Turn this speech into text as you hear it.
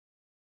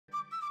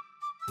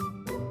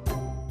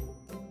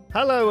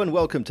Hello and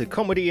welcome to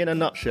Comedy in a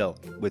Nutshell,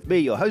 with me,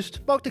 your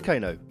host, Mark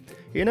DeCano.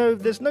 You know,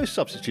 there's no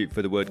substitute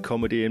for the word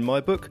comedy in my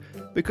book,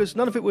 because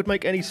none of it would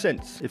make any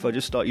sense if I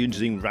just start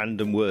using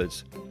random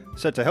words.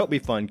 So to help me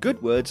find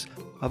good words,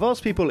 I've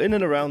asked people in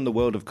and around the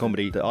world of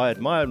comedy that I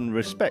admire and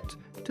respect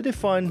to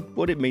define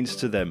what it means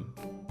to them.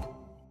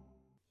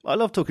 I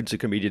love talking to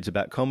comedians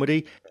about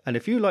comedy, and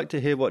if you like to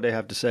hear what they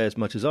have to say as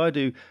much as I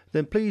do,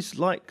 then please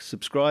like,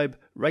 subscribe,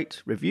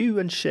 rate, review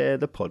and share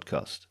the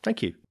podcast.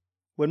 Thank you.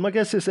 When my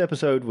guest this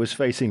episode was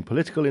facing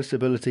political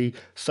instability,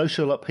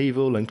 social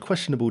upheaval and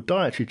questionable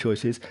dietary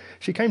choices,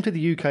 she came to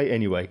the UK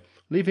anyway.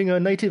 Leaving her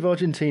native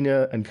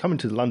Argentina and coming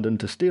to London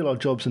to steal our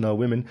jobs and our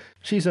women,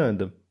 she's earned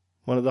them.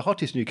 One of the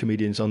hottest new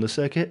comedians on the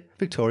circuit,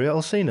 Victoria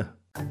Olsina.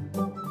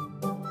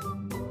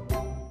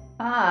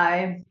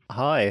 Hi.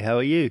 Hi, how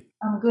are you?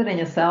 I'm good, and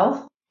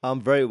yourself? I'm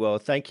very well,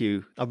 thank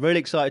you. I'm really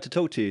excited to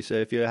talk to you, so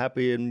if you're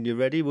happy and you're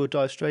ready, we'll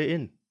dive straight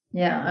in.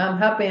 Yeah, I'm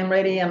happy, I'm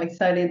ready, I'm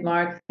excited,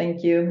 Mark.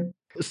 Thank you.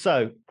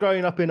 So,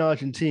 growing up in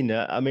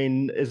Argentina, I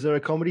mean, is there a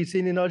comedy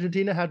scene in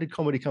Argentina? How did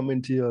comedy come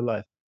into your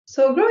life?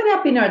 So growing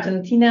up in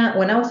Argentina,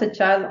 when I was a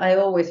child, I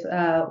always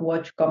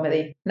watched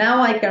comedy.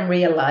 Now I can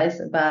realize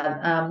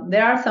that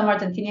there are some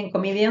Argentinian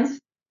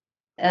comedians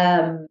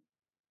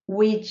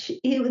which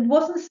it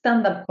wasn't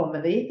stand-up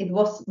comedy. It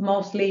was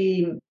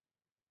mostly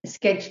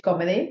sketch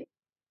comedy.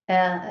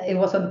 It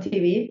was on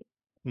TV.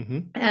 Mm-hmm.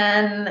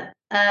 And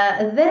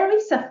there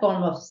is a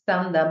form of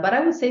stand-up, but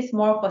I would say it's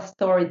more of a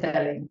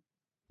storytelling.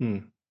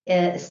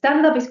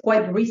 Stand-up is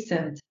quite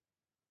recent.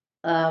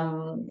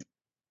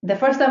 The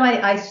first time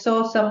I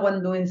saw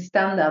someone doing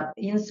stand-up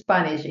in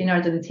Spanish in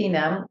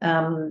Argentina,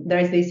 there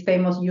is this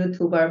famous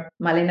YouTuber,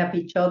 Malena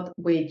Pichot,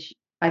 which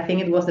I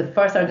think it was the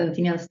first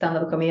Argentinian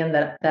stand-up comedian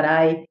that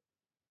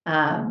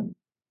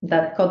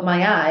caught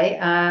my eye.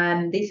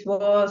 And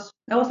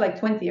I was like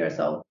 20 years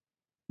old.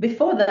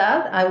 Before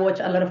that, I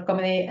watched a lot of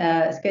comedy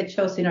sketch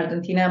shows in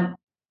Argentina.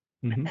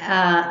 Mm-hmm.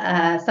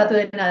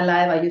 Saturday Night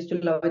Live, I used to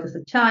love it as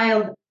a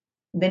child.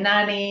 The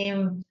Nanny,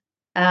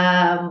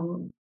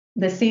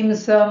 The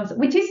Simpsons,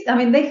 which is, I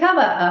mean, they have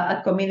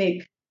a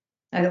comedic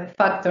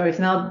factor. It's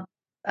not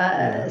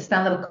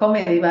stand-up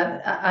comedy,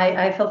 but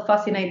I felt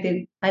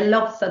fascinated. I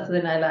loved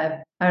Saturday Night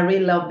Live. I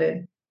really loved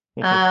it.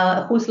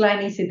 Whose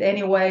Line Is It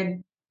Anyway?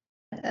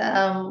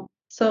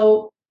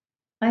 So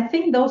I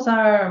think those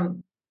are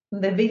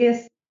the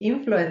biggest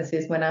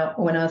influences when I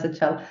was a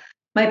child.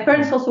 My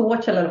parents also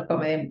watch a lot of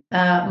comedy.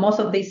 Most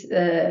of these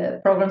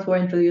programs were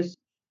introduced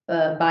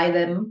by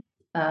them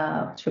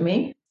to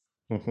me.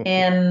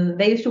 And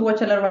they used to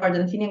watch a lot of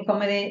Argentinian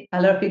comedy,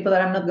 a lot of people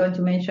that I'm not going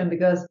to mention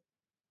because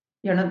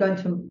you're not going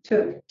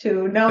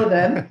to know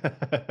them.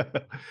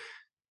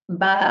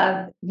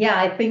 But yeah,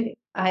 I think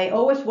I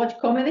always watch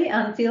comedy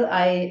until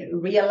I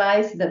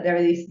realized that there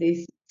is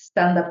this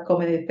stand-up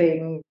comedy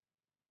thing,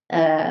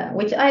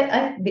 which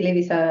I believe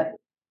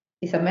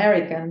is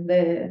American.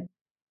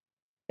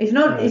 It's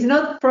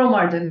not from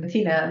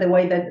Argentina the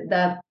way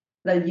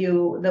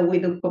that we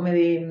do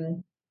comedy.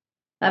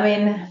 I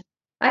mean,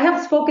 I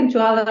have spoken to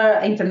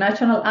other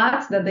international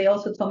acts that they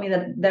also told me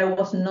that there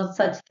was not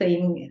such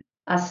thing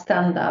as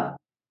stand-up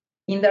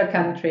in their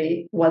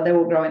country while they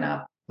were growing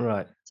up.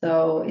 Right.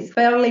 So it's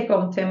fairly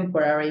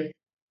contemporary.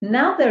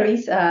 Now there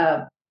is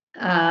a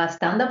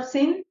stand-up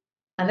scene,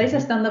 and there's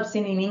a stand-up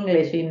scene in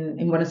English in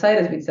Buenos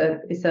Aires, which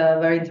is a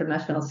very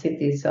international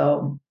city.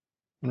 So,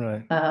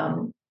 right.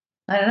 I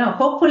don't know.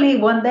 Hopefully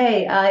one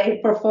day I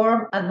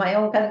perform at my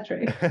own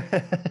country.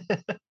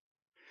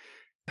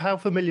 How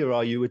familiar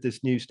are you with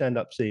this new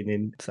stand-up scene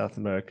in South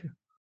America?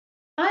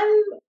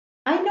 I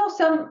know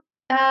some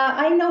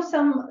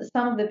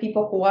of the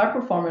people who are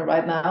performing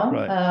right now.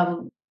 Right.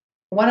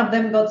 One of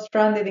them got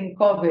stranded in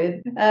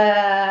COVID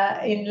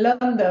in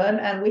London,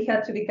 and we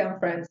had to become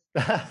friends.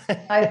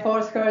 I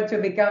forced her to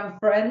become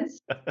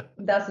friends.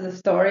 That's the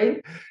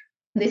story.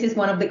 This is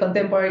one of the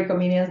contemporary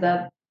comedians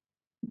that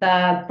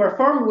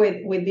performed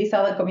with this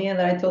other comedian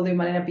that I told you,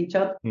 Malena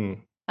Pichot.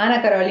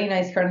 Ana Carolina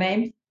is her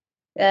name.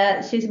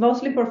 She's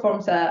mostly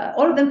performs.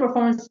 All of them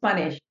perform in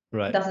Spanish.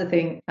 Right. That's the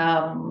thing.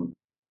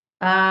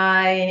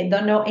 I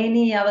don't know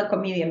any other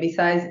comedian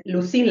besides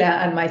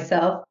Lucila and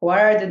myself who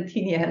are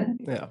Argentinian.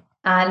 Yeah.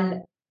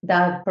 And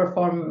that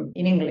perform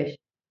in English.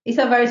 It's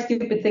a very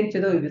stupid thing to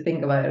do if you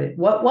think about it.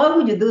 Why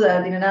would you do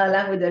that in another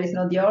language that is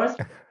not yours?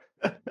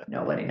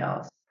 Nobody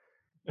knows.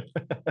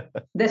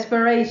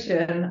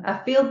 Desperation. I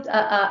feel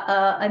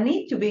a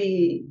need to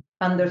be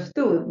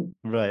understood.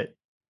 Right.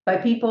 By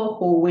people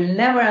who will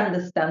never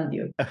understand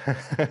you.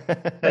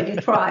 But you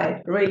try,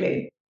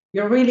 really.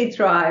 You really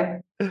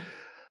try.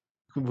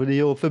 With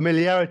your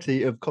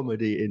familiarity of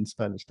comedy in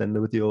Spanish, then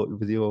with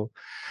your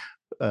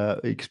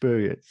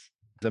experience,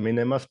 I mean,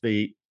 there must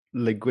be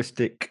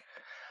linguistic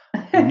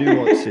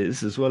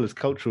nuances as well as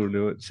cultural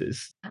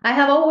nuances. I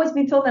have always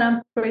been told that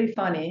I'm pretty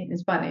funny in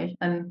Spanish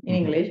and in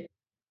English.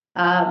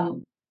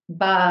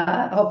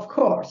 but of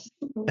course,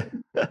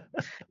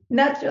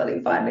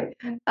 naturally funny.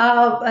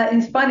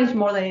 In Spanish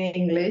more than in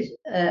English.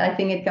 I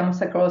think it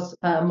comes across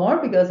more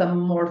because I'm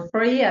more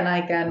free and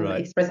I can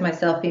express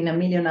myself in a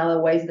million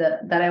other ways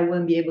that I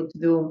wouldn't be able to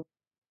do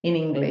in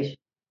English.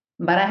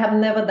 But I have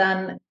never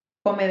done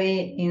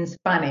comedy in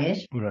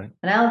Spanish. Right.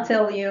 And I'll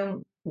tell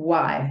you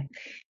why.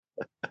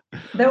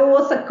 There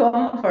was a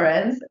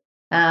conference.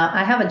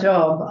 I have a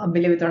job,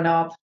 believe it or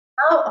not.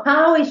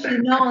 How is she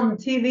not on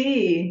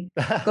TV,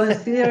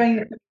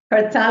 considering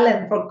her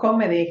talent for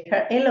comedy,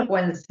 her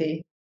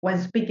eloquency when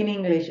speaking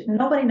English?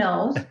 Nobody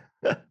knows.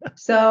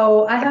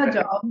 So I have a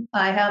job.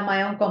 I have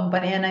my own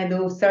company and I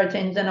do search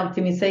engine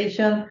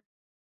optimization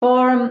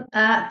for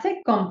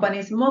tech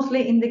companies,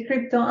 mostly in the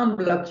crypto and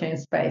blockchain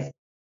space.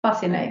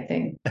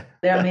 Fascinating.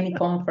 There are many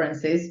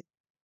conferences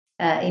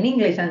in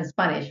English and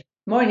Spanish,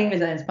 more in English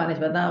than in Spanish,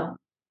 but now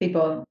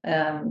people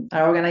are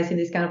organizing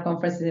these kind of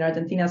conferences in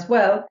Argentina as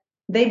well.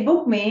 They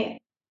booked me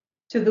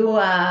to do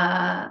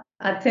a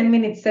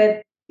 10-minute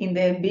set in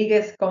the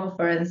biggest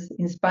conference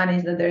in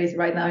Spanish that there is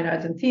right now in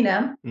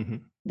Argentina. Mm-hmm.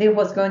 This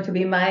was going to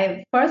be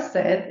my first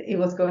set. It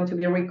was going to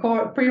be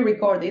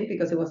pre-recorded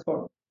because it was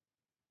for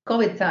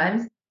COVID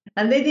times.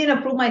 And they didn't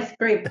approve my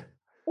script.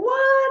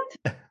 What?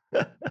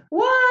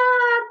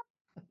 What?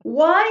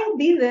 Why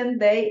didn't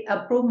they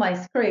approve my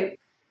script?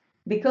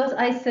 Because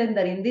I said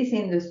that in this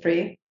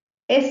industry,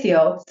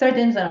 SEO, search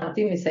engine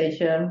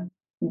optimization,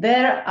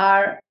 there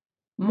are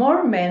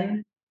more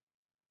men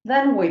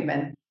than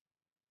women.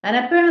 And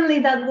apparently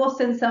that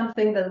wasn't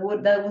something that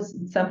would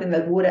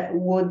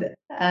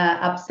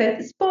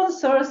upset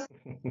sponsors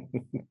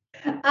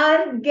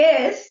and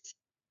guests.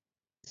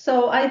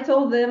 So I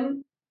told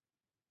them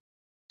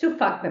to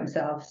fuck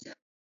themselves.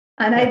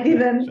 And I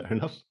didn't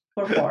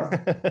perform.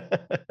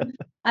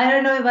 I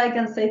don't know if I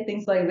can say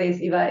things like this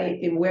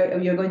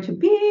if you're going to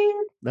be.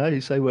 No,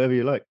 you say whatever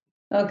you like.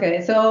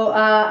 Okay, so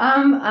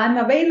I'm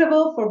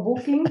available for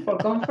booking for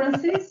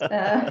conferences.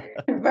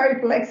 Very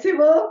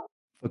flexible.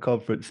 For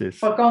conferences.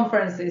 For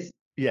conferences.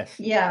 Yes.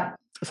 Yeah.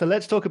 So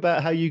let's talk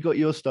about how you got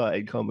your start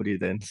in comedy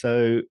then.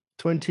 So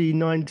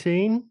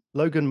 2019,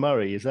 Logan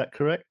Murray, is that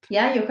correct?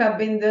 Yeah, you have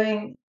been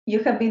doing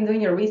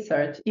your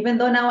research, even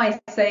though now I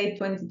say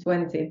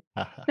 2020.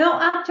 No,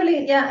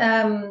 actually,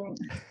 yeah.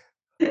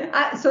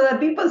 So that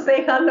people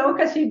say, how long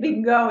has she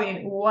been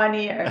going? 1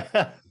 year.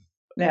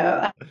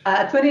 No,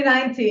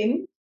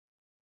 2019,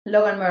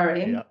 Logan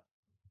Murray.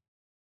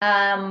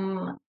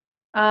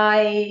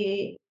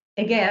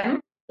 Yeah.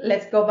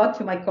 Let's go back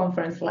to my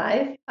conference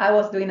life. I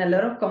was doing a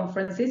lot of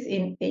conferences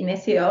in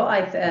SEO.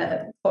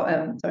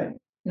 Sorry,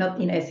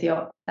 not in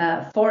SEO,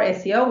 for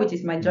SEO, which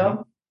is my job.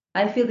 Mm-hmm.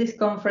 I feel these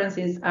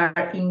conferences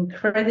are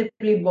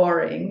incredibly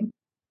boring.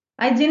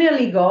 I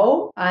generally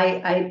go,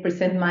 I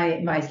present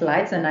my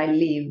slides and I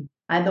leave.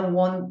 I don't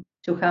want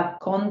to have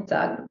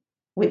contact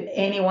with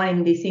anyone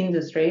in this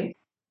industry.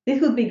 This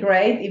would be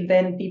great if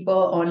then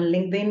people on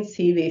LinkedIn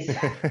see this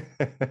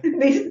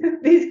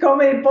this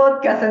comedy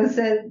podcast and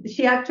said,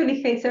 she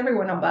actually hates every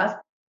one of us.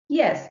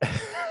 Yes,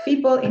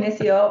 people in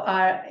SEO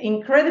are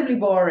incredibly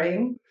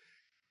boring.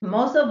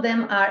 Most of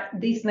them are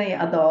Disney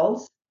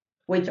adults,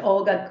 which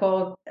Olga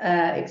Koch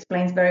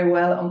explains very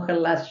well on her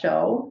last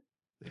show.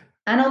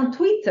 And on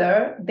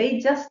Twitter, they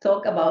just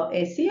talk about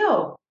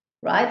SEO,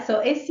 right?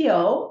 So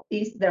SEO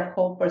is their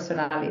whole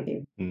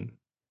personality. Mm.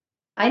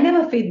 I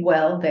never fit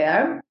well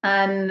there,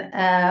 and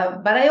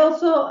but I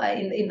also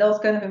in those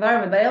kind of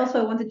environment. But I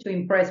also wanted to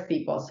impress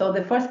people. So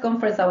the first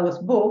conference I was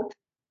booked,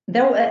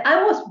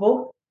 I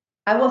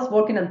was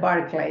working at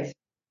Barclays,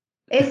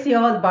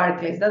 SEO at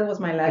Barclays. That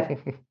was my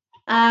life.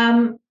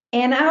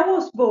 And I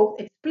was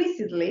booked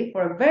explicitly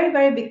for a very,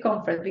 very big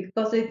conference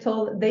because they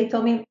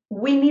told me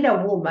we need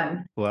a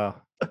woman.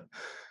 Wow.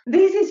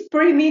 This is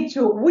pre-Me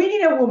Too. We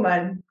need a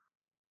woman.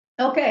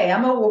 Okay,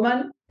 I'm a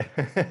woman.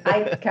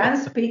 I can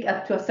speak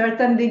up to a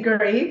certain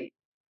degree.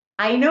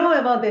 I know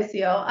about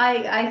SEO.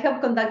 I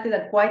have conducted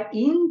a quite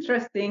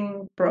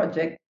interesting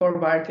project for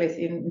Barclays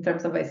in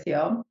terms of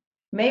SEO.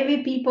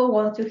 Maybe people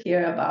want to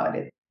hear about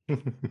it.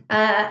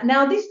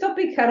 Now, this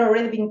topic had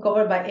already been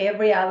covered by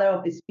every other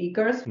of the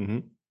speakers. Mm-hmm.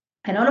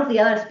 And all of the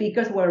other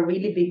speakers were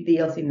really big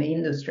deals in the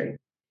industry.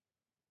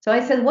 So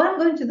I said, what am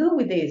I going to do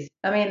with this?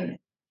 I mean,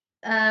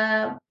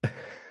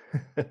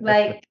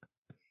 like,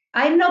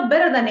 I'm not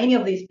better than any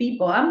of these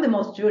people. I'm the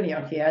most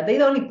junior here.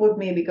 They only put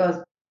me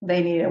because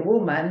they need a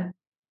woman.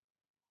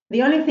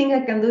 The only thing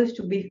I can do is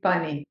to be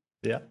funny.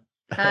 Yeah.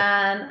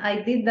 And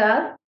I did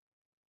that.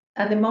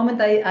 And the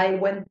moment I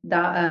went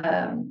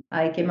down,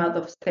 I came out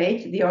of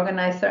stage, the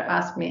organizer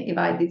asked me if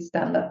I did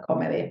stand-up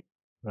comedy.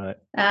 Right.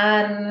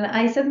 And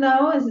I said,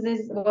 no,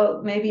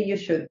 well, maybe you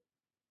should.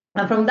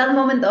 And from that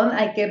moment on,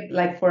 I kept,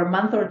 like, for a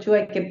month or two,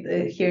 I kept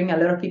hearing a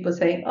lot of people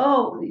saying,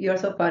 oh, you're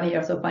so funny,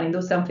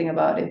 do something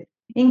about it,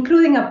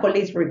 including a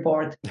police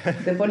report.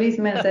 The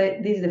policeman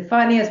said, this is the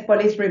funniest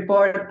police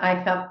report I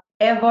have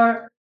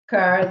ever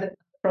heard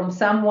from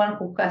someone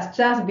who has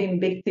just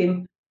been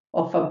victim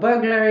of a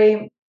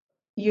burglary.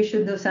 You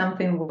should do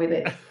something with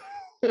it.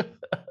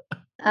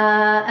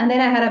 And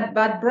then I had a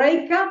bad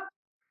breakup.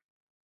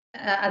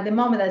 At the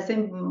moment, I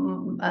think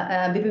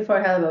a bit before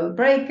I had a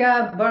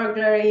breakup,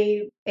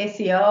 burglary,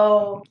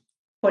 SEO,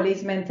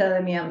 policemen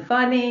telling me I'm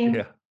funny,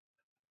 Yeah.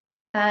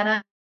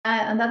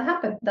 and that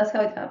happened. That's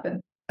how it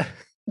happened.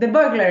 The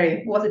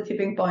burglary was a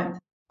tipping point.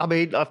 I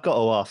mean, I've got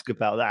to ask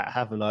about that,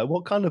 haven't I?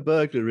 What kind of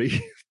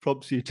burglary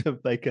prompts you to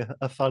make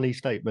a funny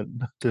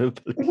statement to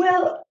the police?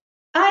 Well,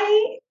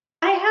 I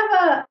I have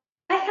a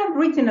I have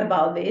written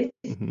about this,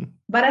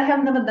 but I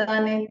have never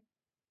done it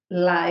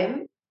live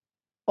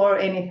or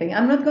anything.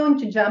 I'm not going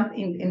to jump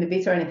in the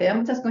bits or anything.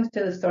 I'm just going to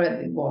tell the story that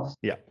it was.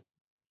 Yeah.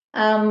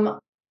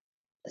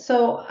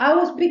 So I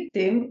was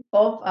victim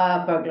of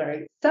a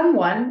burglary.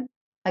 Someone,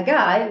 a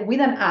guy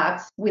with an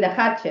axe, with a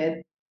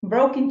hatchet,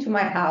 broke into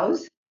my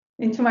house,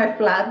 into my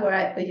flat where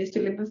I used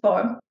to live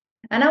before,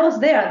 and I was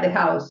there at the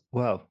house.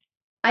 Wow.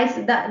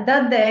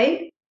 That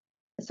day,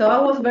 so I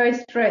was very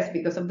stressed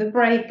because of the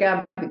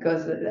breakup,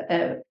 because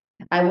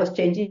I was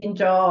changing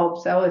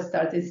jobs, I was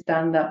starting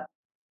stand up,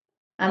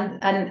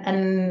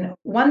 and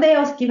one day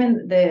I was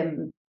given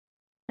the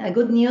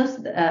good news.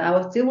 I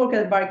was still working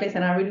at Barclays,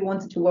 and I really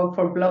wanted to work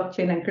for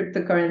blockchain and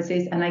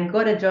cryptocurrencies, and I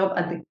got a job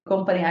at the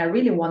company I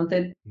really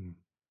wanted.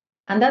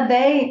 And that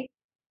day,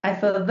 I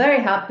felt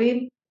very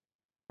happy.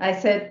 I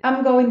said,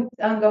 I'm going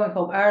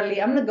home early.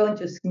 I'm not going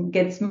to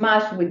get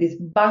smashed with these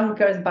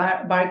bankers,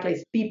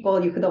 Barclays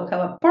people. You don't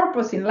have a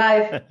purpose in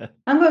life.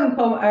 I'm going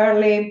home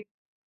early.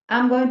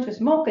 I'm going to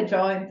smoke a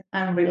joint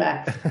and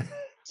relax.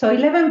 So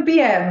 11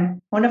 p.m.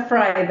 on a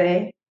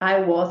Friday, I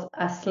was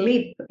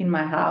asleep in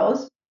my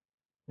house.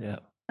 Yeah.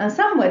 And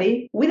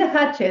somebody with a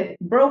hatchet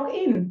broke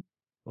in.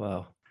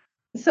 Wow.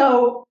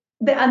 So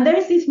and there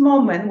is this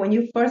moment when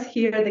you first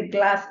hear the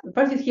glass.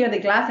 First you hear the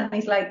glass, and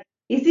it's like,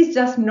 is this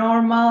just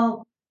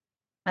normal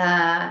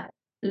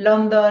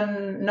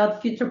London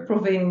not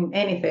future-proofing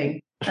anything?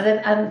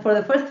 And for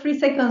the first 3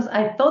 seconds,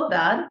 I thought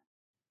that,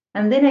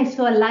 and then I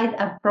saw a light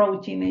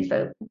approaching. It's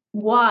like,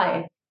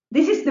 why?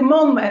 This is the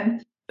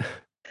moment.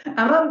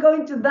 I'm not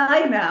going to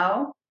die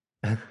now.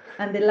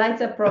 And the light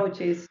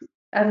approaches,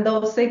 and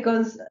those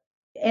seconds,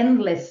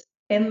 endless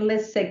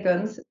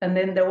seconds. And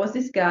then there was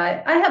this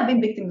guy. I have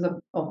been victims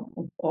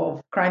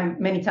of crime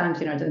many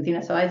times in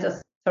Argentina, so I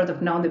just sort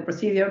of know the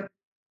procedure.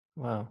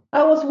 Wow.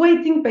 I was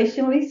waiting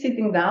patiently,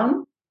 sitting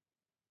down,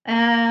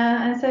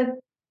 and I said,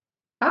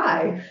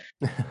 hi.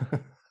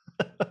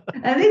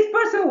 And this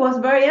person was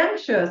very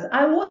anxious.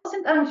 I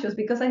wasn't anxious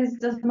because I was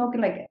just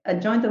smoking like a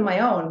joint on my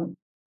own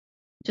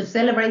to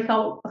celebrate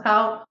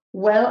how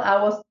well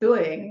I was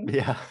doing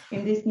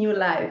in this new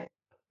life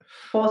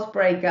post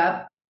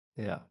breakup.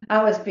 Yeah.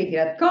 I was speaking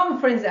at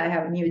conference. I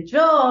have a new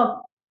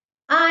job.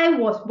 I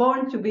was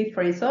born to be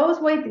free. So I was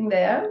waiting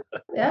there,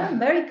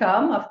 very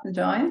calm after the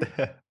joint.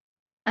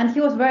 And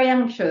he was very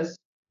anxious.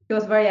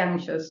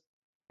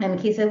 And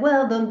he said,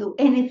 well, don't do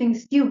anything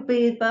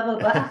stupid, blah, blah,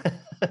 blah.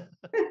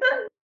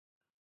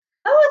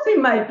 I was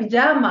in my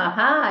pajama.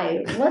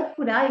 Hi, what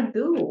would I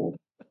do?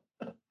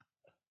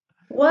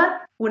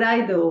 What would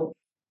I do?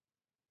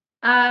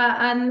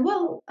 And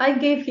well, I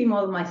gave him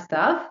all my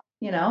stuff.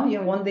 You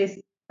want this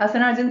as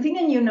an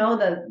Argentinian. You know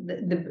that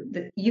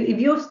if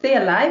you stay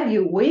alive,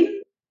 you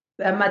win.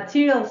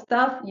 Material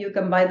stuff, you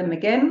can buy them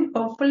again,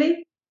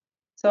 hopefully.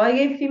 So I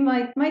gave him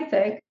my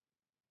tech,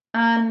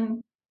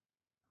 and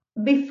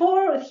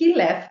before he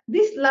left,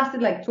 this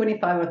lasted like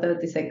 25 or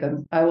 30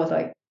 seconds. I was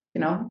like,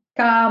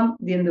 calm,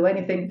 didn't do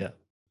anything. Yeah.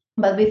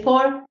 But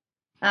before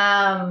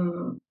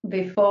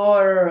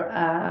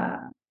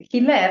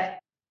he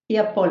left, he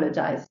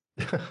apologized.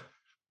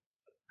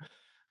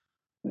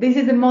 This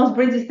is the most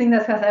British thing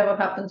that has ever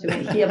happened to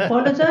me. He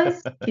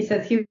apologized. He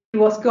said he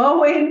was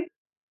going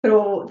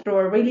through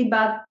a really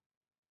bad,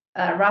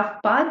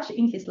 rough patch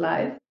in his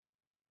life,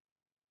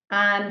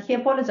 and he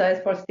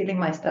apologized for stealing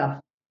my stuff.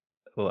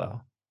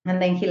 Wow.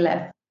 And then he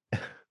left.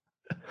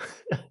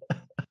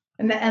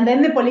 And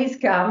then the police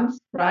comes,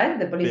 right?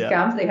 The police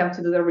comes. They have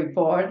to do the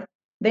report.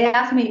 They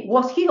asked me,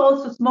 was he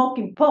also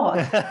smoking pot?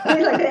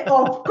 He's like,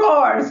 of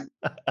course,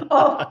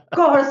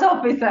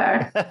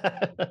 officer.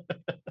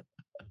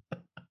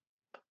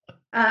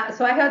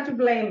 So I had to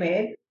blame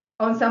it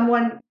on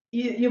someone.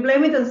 You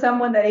blame it on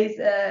someone that is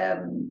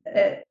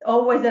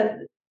always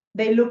that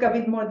they look a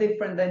bit more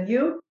different than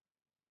you.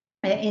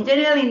 In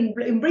general,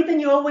 in Britain,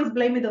 you always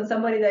blame it on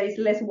somebody that is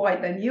less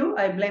white than you.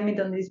 I blame it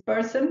on this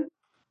person.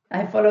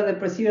 I follow the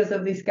procedures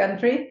of this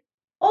country.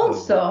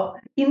 Also,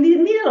 in the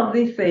middle of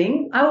this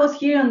thing, I was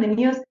hearing on the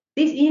news,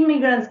 these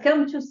immigrants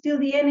come to steal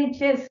the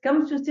NHS,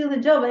 come to steal the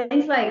job. And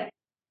it's like,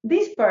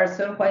 this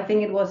person, who I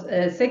think it was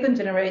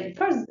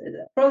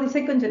probably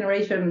second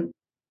generation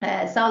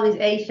Southeast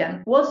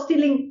Asian, was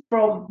stealing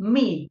from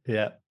me.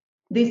 Yeah.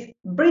 This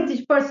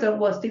British person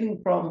was stealing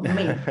from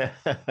me.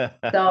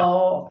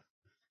 So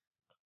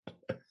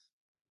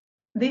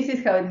this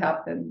is how it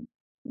happened,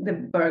 the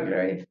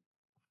burglary.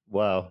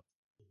 Wow.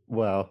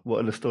 What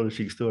an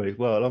astonishing story.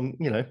 Well,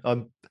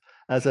 I'm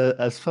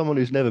as someone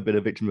who's never been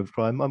a victim of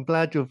crime, I'm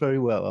glad you're very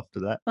well after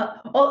that.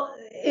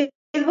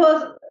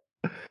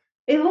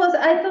 It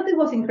I thought it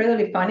was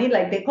incredibly funny.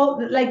 Like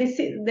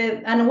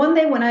and one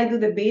day when I do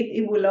the beat,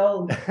 it will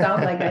all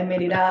sound like I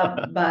made it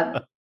up.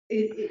 But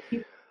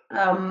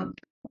um,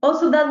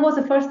 also that was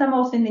the first time I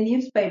was in the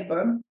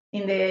newspaper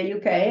in the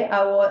UK.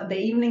 The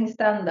Evening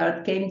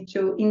Standard came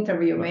to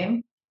interview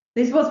me.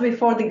 This was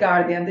before the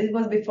Guardian. This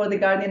was before the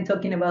Guardian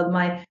talking about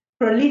my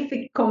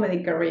prolific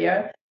comedy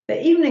career.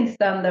 The Evening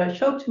Standard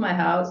showed to my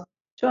house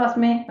to ask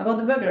me about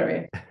the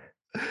burglary.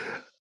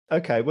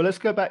 Okay, well, let's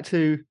go back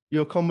to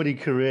your comedy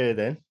career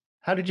then.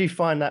 How did you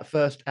find that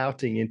first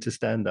outing into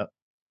stand-up?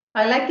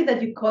 I like it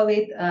that you call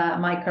it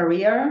my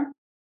career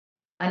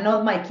and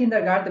not my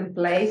kindergarten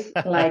place,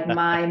 like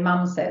my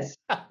mom says.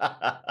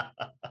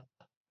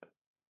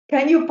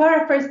 Can you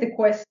paraphrase the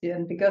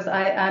question? Because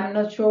I'm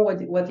not sure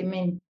what you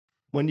mean.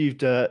 When you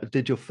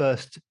did your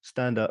first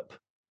stand-up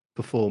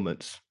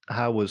performance,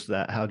 how was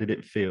that? How did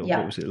it feel? Yeah.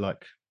 What was it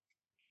like?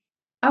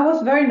 I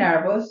was very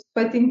nervous,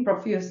 sweating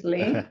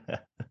profusely.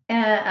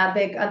 At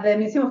the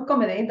Museum of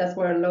Comedy, that's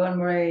where Logan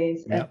Murray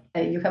is,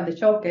 you have the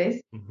showcase.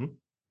 Mm-hmm.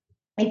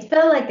 It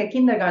felt like a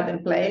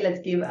kindergarten play. Let's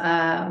give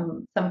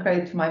some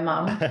credit to my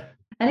mom.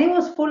 And it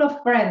was full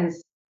of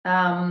friends.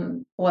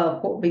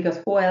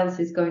 Because who else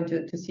is going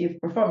to see you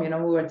perform? We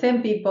were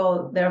 10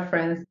 people, their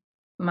friends,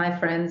 my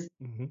friends.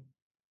 Mm-hmm.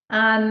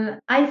 And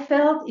I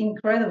felt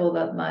incredible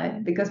that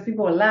night because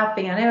people were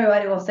laughing and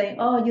everybody was saying,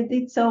 "Oh, you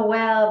did so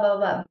well, blah,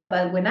 blah."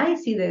 But when I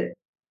see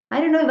I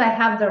don't know if I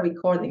have the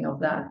recording of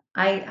that.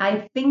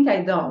 I think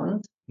I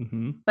don't.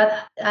 Mm-hmm.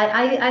 But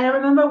I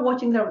remember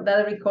watching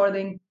that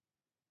recording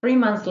 3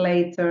 months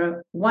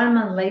later, 1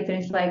 month later.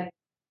 It's like,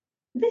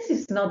 this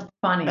is not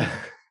funny.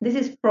 This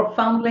is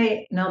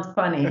profoundly not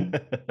funny.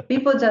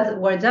 People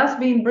were just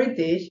being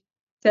British,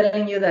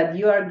 telling you that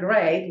you are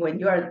great when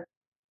you are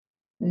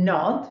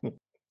not.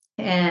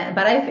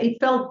 But it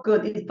felt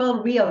good. It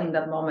felt real in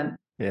that moment.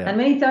 Yeah. And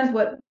many times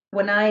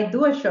when I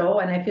do a show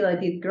and I feel I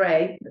did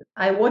great,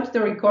 I watch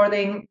the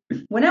recording.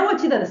 When I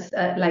watch it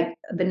like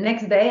the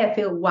next day, I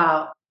feel,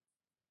 wow,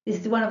 this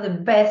is one of the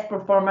best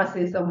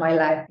performances of my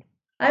life.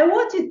 I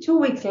watch it 2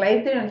 weeks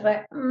later and it's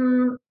like,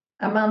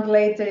 a month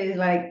later, it's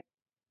like,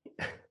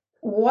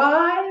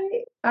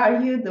 why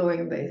are you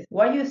doing this?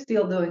 Why are you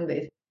still doing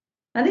this?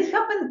 And this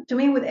happened to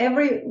me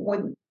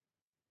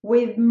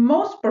with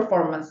most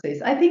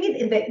performances. I think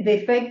the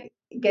effect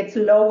gets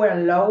lower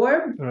and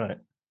lower. Right.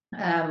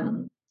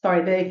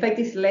 The effect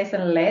is less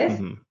and less.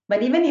 Mm-hmm.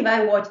 But even if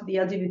I watch the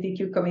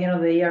LGBTQ Comedian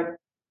of the Year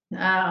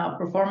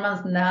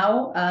performance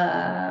now,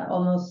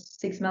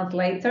 almost 6 months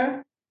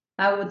later,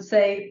 I would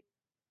say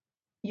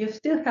you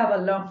still have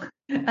a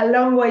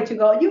long way to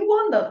go. You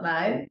won that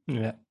night.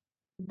 Yeah.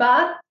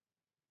 But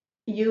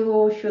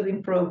you should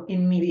improve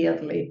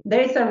immediately.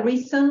 There is a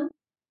reason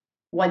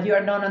why you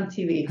are not on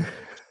TV.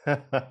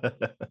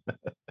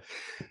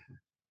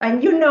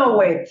 And you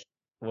know it.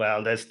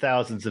 Well, there's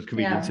thousands of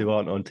comedians who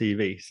aren't on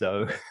TV,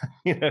 so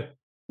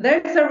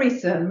There's a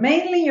reason.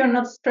 Mainly, you're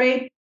not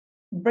straight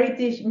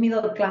British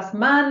middle-class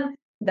man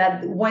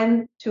that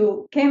went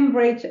to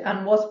Cambridge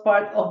and was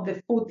part of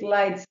the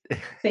footlights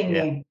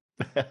thingy.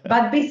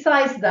 But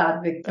besides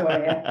that,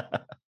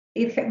 Victoria,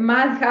 it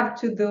might have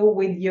to do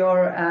with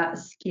your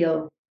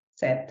skill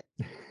set.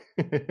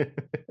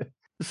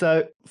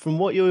 So, from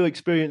what your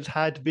experience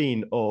had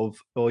been or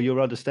your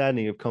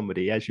understanding of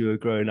comedy as you were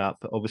growing up,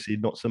 obviously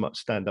not so much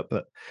stand-up,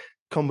 but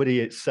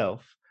comedy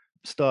itself,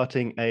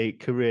 starting a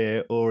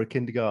career or a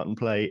kindergarten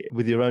play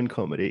with your own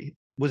comedy,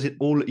 was it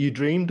all that you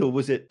dreamed or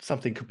was it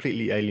something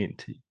completely alien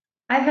to you?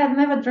 I had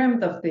never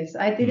dreamed of this.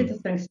 I did it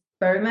as an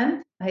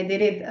experiment. I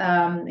did it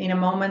in a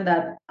moment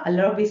that a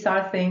lot of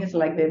bizarre things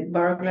like the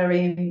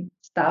burglary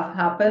stuff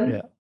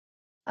happened.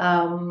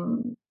 Yeah.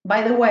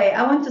 By the way,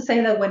 I want to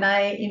say that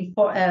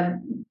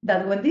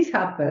when this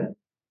happened,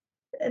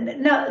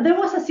 now there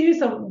was a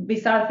series of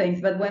bizarre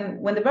things, but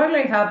when the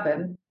burglary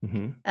happened,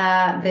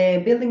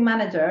 the building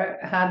manager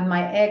had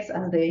my ex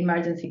as the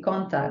emergency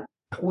contact.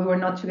 We were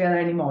not together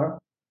anymore.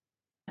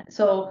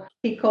 So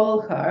he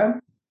called her,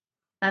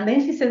 and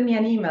then she sent me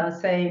an email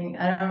saying,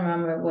 I don't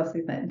remember what's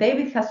his name.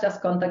 David has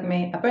just contacted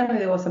me. Apparently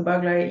there was a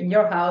burglary in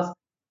your house.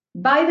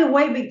 By the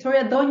way,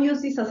 Victoria, don't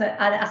use this as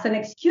an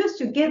excuse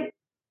to get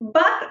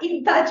back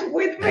in touch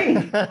with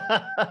me.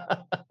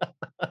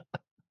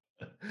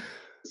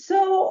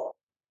 So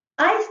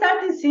I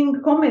started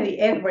seeing comedy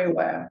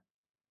everywhere.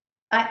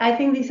 I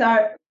think these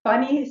are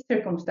funny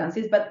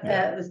circumstances, but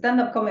the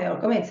stand-up comedy or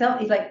comedy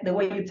itself is like the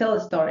way you tell a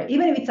story.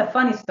 Even if it's a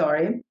funny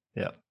story,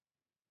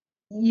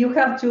 you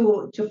have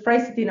to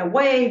phrase it in a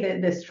way,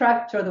 the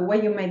structure, the way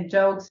you make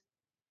jokes.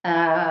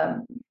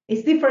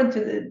 It's different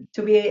to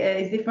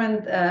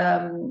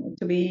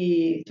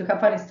have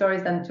funny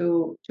stories than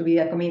to be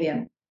a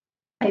comedian.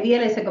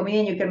 Ideally, as a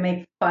comedian, you can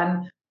make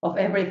fun of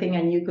everything,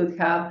 and you could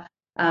have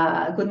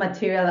good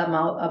material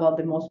about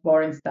the most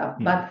boring stuff.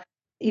 But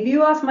if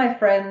you ask my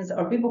friends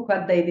or people who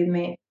have dated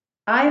me,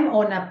 I'm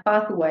on a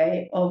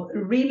pathway of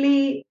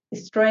really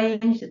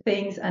strange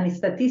things and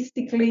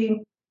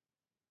statistically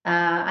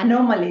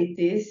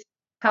anomalies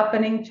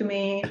happening to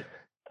me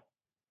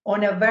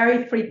on a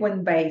very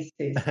frequent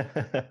basis.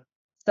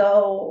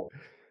 So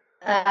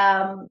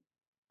I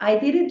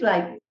did it,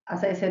 like,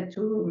 as I said,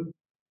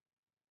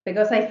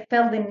 because I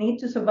felt the need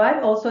to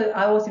survive. Also,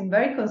 I was in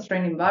very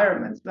constrained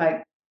environments,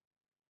 like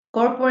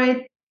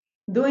corporate,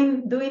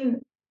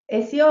 doing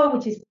SEO,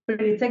 which is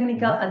pretty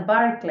technical, at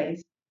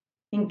Barclays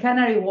in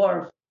Canary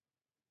Wharf,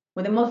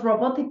 with the most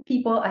robotic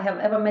people I have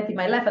ever met in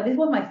my life. And this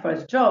was my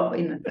first job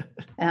in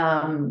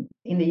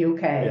the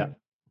UK. Yeah.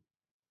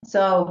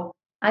 So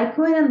I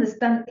couldn't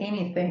understand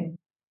anything.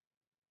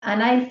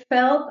 And I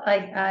felt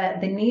like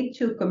the need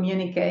to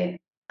communicate,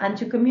 and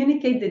to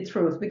communicate the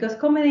truth, because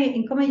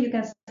in comedy you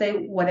can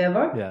say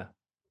whatever, Yeah.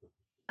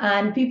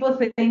 and people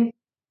think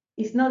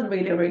it's not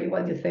really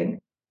what you think.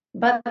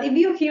 But if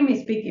you hear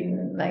me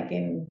speaking, like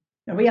in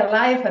real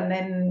life and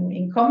then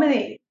in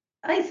comedy,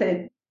 I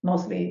said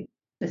mostly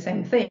the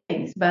same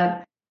things.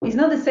 But it's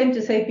not the same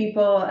to say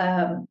people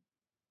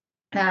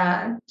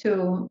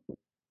to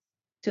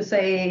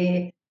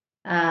say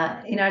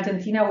in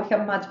Argentina we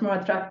have much more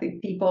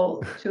attractive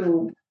people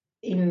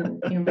in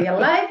real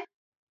life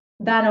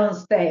than on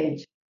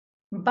stage.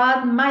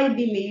 But my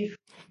belief,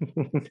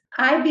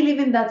 I believe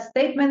in that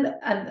statement,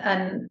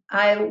 and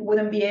I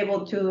wouldn't be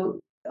able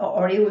to,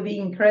 or it would be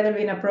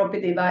incredibly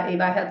inappropriate if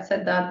I had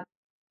said that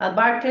at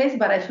Barclays.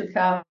 But I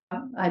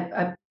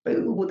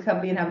would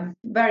have been a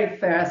very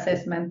fair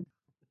assessment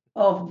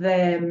of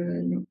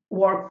the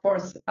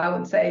workforce, I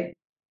would say.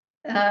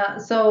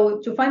 So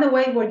to find a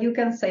way where you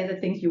can say the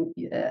things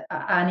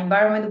an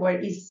environment where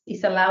is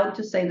allowed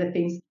to say the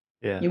things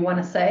you want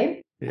to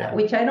say,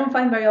 which I don't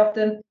find very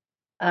often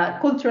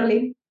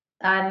culturally,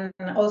 and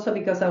also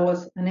because I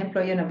was an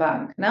employee in a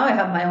bank. Now I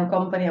have my own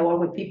company. I work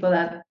with people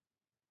that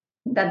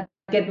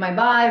get my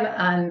vibe,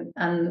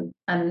 and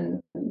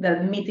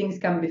the meetings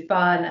can be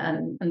fun,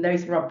 and there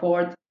is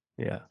rapport.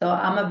 Yeah. So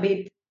I'm a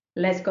bit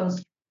less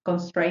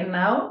constrained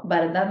now,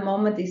 but at that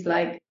moment it's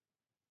like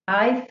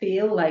I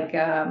feel like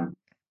a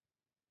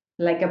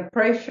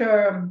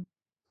pressure.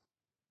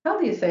 How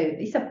do you say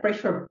it? It's a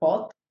pressure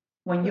pot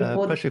when you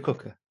put Pressure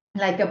cooker.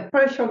 like a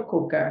pressure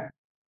cooker.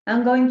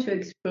 I'm going to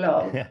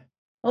explode. Yeah.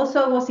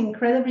 Also, I was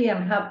incredibly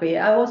unhappy.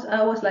 I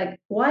was like,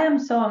 why I'm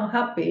so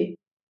unhappy?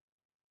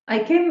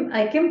 I came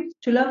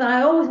to London.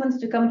 I always wanted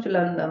to come to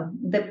London,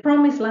 the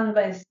promised land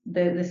by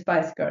the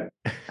Spice Girl.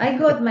 I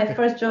got my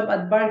first job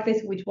at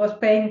Barclays, which was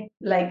paying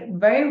like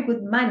very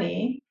good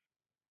money.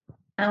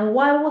 And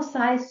why was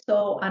I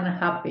so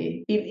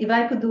unhappy? If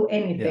I could do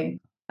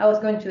anything, I was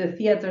going to the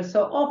theater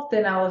so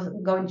often. I was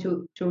going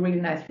to really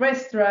nice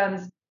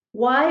restaurants.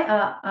 Why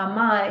am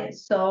I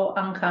so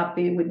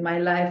unhappy with my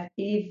life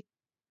if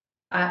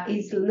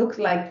it looks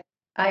like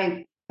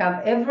I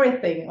have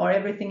everything, or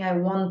everything I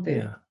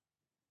wanted? Yeah.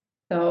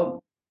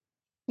 So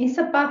it's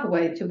a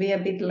pathway to be a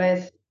bit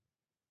less,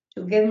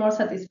 to get more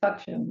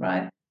satisfaction,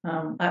 right?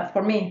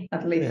 For me,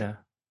 at least. Yeah.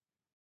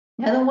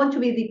 I don't want to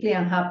be deeply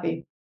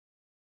unhappy.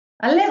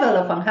 A level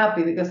of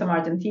unhappy, because I'm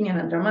Argentinian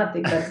and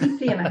dramatic, but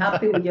deeply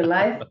unhappy with your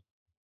life.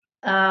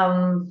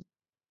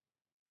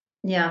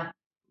 Yeah.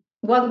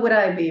 What would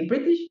I be?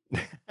 British?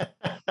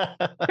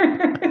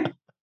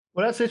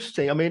 Well, that's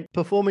interesting. I mean,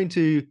 performing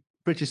to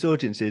British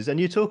audiences, and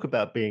you talk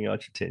about being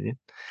Argentinian.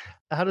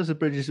 How does a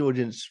British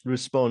audience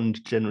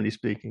respond, generally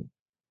speaking?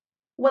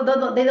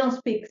 Well, they don't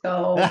speak,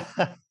 so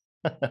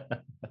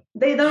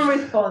they don't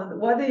respond.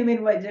 What do you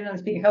mean by generally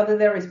speaking? How do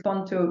they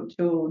respond to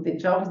the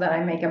jokes that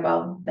I make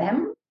about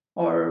them?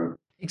 Or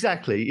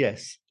exactly,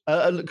 yes.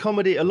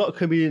 Comedy. A lot of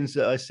comedians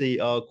that I see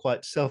are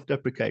quite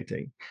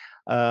self-deprecating,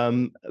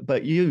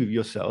 but you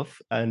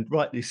yourself, and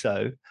rightly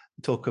so,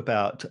 talk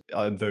about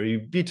I'm very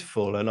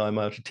beautiful and I'm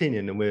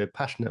Argentinian and we're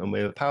passionate and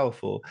we're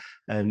powerful,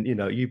 and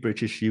you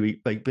British, you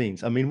eat baked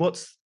beans. I mean,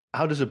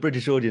 how does a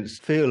British audience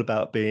feel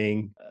about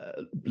being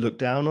looked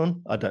down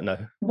on? I don't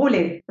know.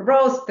 bullied,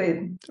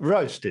 roasted.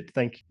 Roasted.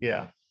 Thank you.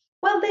 Yeah.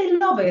 Well, they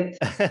love it.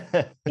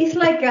 It's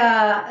like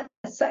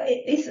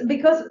it's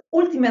because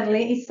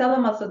ultimately it's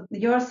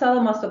you're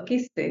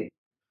sadomasochistic,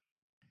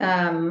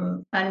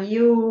 and I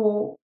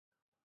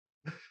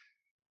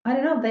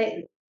don't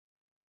know.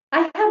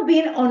 I have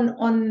been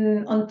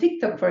on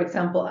TikTok, for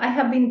example. I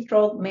have been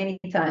trolled many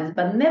times,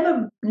 but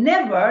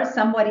never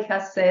somebody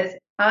has said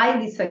I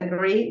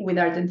disagree with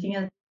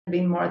Argentinians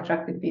being more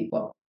attractive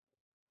people.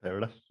 Fair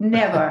enough.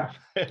 Never.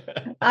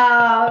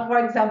 For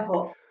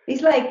example,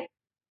 it's like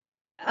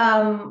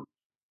I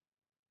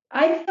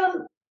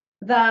felt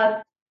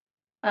that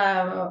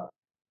I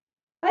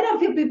don't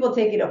feel people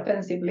take it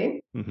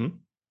offensively. Mm-hmm.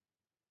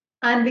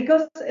 And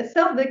because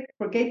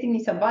self-deprecating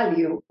is a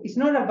value, it's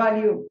not a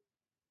value.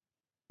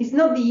 It's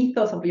not the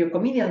ethos of your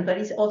comedian, but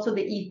it's also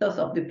the ethos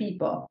of the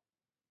people.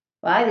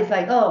 Right? It's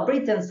like, oh,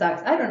 Britain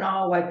sucks. I don't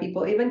know why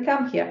people even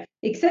come here,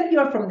 except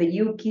you're from the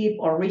UKIP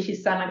or Rishi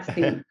Sunak's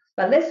team.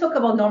 But let's talk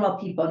about normal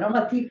people.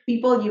 Normal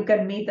people you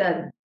can meet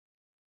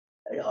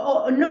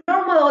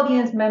normal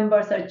audience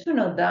members are Tune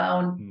It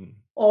Down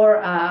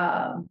or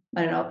I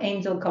don't know,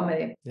 Angel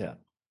Comedy. Yeah.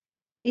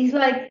 It's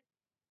like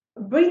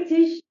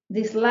British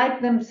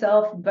dislike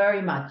themselves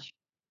very much.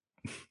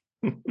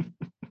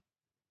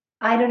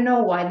 I don't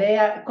know why. They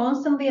are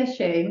constantly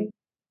ashamed.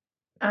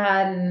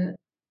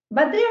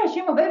 But they are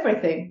ashamed of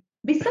everything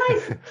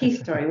besides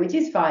history, which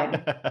is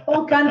fine.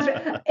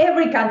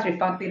 Every country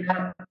fucked it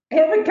up.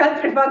 Every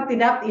country fucked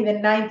it up in the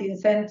 19th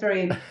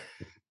century,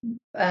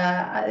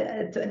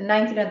 19th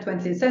and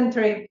 20th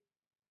century.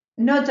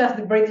 Not just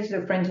the British,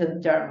 the French, and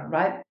the German,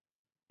 right?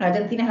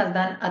 Argentina has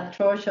done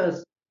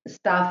atrocious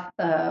stuff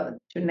to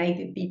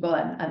native people,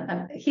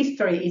 and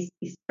history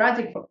is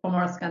tragic for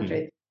most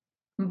countries.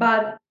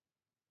 But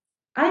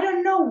I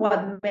don't know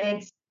what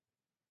makes,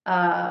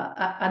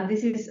 and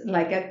this is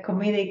like a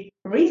comedic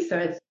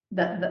research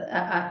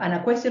and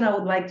a question I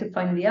would like to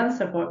find the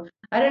answer for.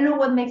 I don't know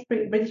what makes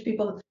British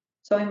people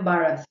so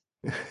embarrassed.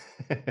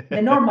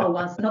 The normal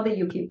ones, not the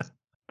UKIPs.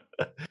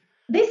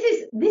 This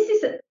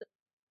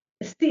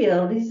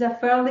is a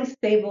fairly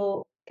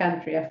stable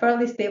country, a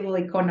fairly stable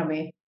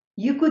economy.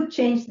 You could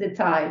change the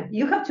tide.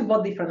 You have to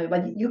vote differently,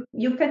 but you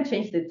can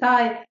change the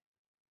tide.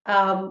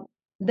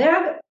 There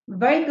are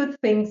very good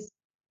things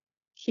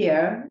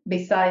here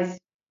besides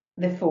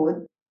the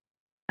food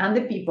and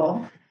the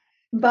people.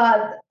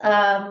 But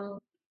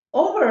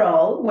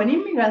overall, when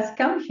immigrants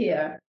come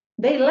here,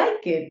 they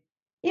like it.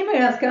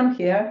 Immigrants come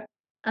here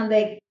and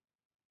they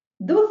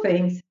do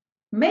things,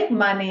 make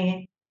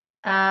money,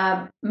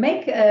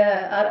 make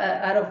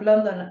out of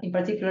London, in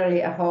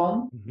particularly a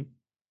home. Mm-hmm.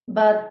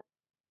 But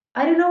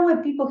I don't know why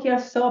people here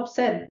are so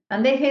upset,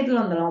 and they hate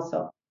London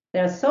also.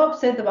 They're so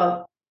upset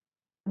about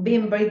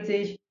being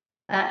British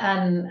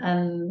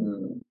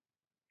and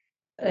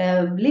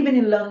living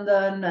in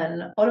London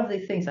and all of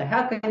these things. Like,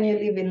 how can you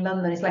live in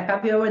London? It's like,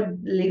 have you ever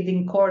lived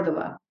in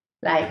Cordoba?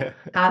 Like,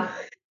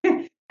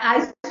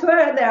 I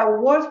swear there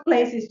are worse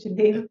places to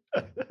live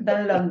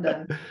than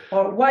London.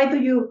 Or why,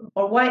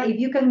 if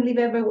you can live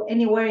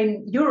anywhere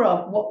in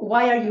Europe,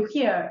 why are you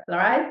here? All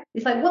right?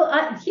 It's like, well,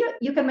 here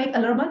you can make a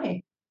lot of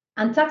money,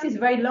 and tax is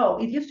very low.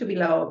 It used to be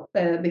low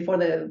before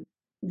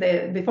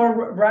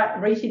before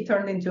Rishi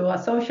turned into a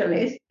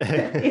socialist.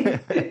 There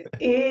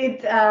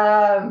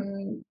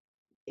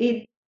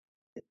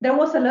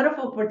was a lot of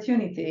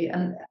opportunity,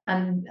 and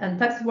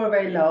taxes were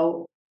very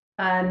low.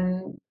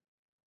 And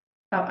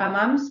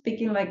I'm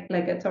speaking like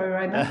a Tory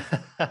right now.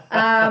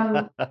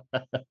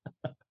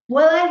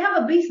 Well, I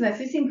have a business.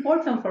 It's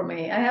important for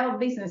me. I have a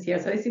business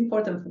here, so it's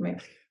important for me.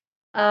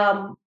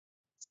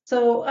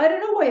 So I don't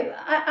know why.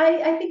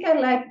 I think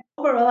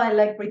overall I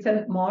like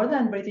Britain more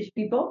than British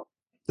people.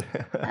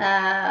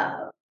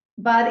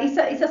 But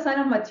it's a sign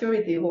of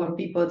maturity when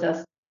people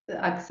just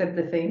accept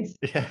the things.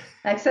 Yeah.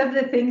 Accept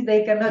the things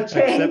they cannot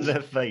change. Accept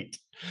their fate.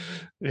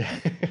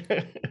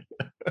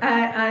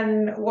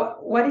 And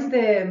what is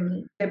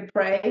the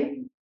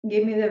prey?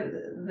 Give me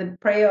the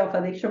prey of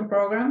addiction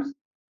programs.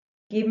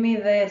 Give me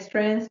the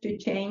strength to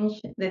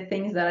change the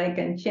things that I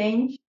can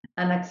change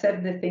and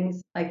accept the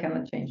things I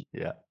cannot change.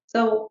 Yeah.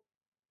 So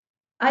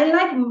I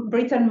like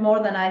Britain more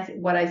than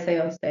what I say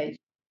on stage.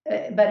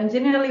 But in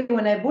generally,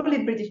 when I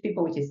bully British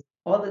people, which is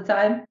all the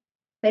time,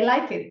 they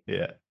like it.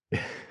 Yeah.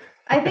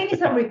 I think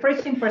it's a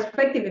refreshing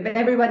perspective. If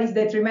everybody's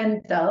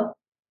detrimental,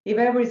 if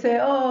everybody say,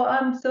 "Oh,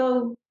 I'm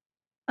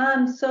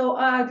so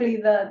ugly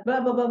that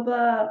blah blah blah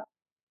blah,"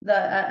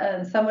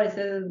 and somebody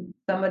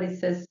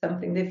says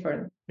something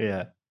different.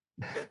 Yeah.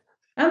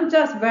 I'm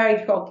just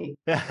very cocky,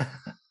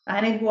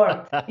 and it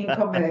worked in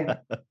comedy.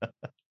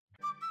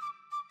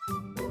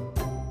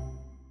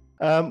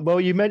 Well,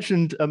 you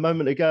mentioned a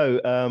moment ago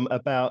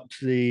about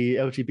the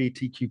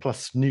LGBTQ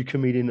plus new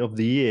comedian of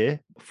the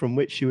year, from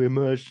which you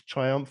emerged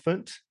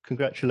triumphant.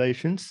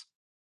 Congratulations.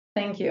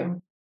 Thank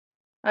you.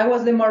 I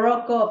was the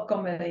Morocco of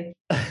comedy.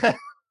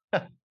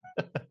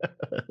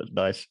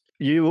 Nice.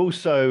 You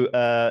also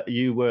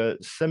you were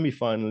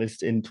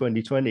semi-finalist in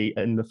 2020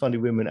 in the Funny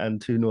Women and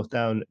Two North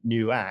Down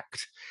new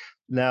act.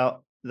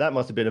 Now, that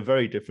must have been a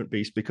very different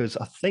beast because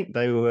I think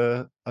they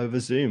were over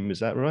Zoom.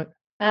 Is that right?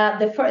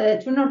 The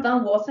Two North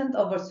Down wasn't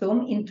over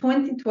Zoom. In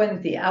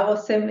 2020, I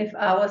was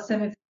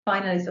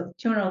semi-finalist of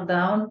Two North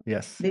Down.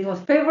 Yes. This was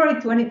February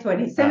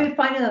 2020,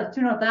 semi-final of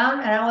Two North Down,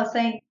 and I was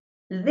saying,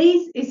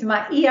 this is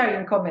my year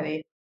in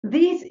comedy.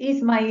 This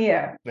is my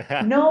year.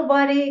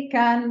 Nobody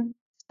can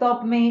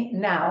stop me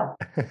now.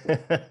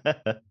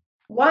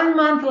 1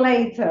 month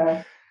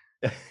later.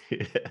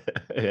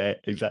 Yeah,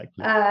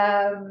 exactly.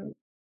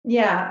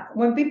 Yeah,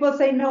 when people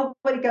say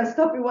nobody can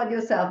stop you but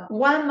yourself,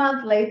 1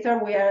 month later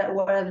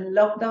we're in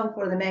lockdown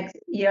for the next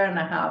year and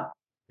a half.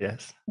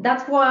 Yes.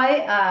 That's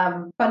why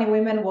Funny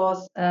Women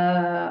was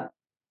I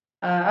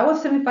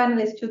was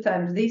semi-finalist 2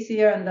 times, this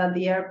year and that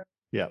year.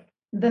 Yeah.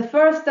 The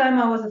first time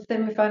I was a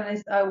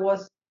semi-finalist, I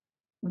was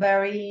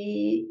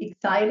very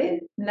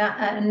excited.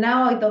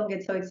 Now I don't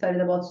get so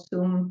excited about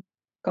Zoom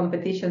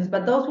competitions,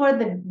 but those were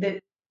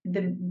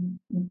the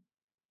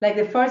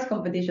first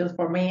competitions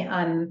for me.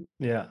 And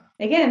yeah,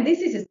 again,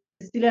 this is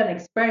still an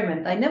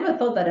experiment. I never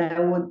thought that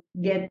I would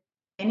get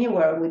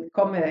anywhere with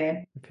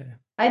comedy. Okay.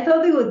 I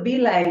thought it would be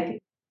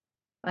like,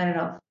 I don't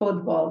know,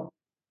 football,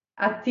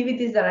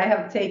 activities that I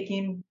have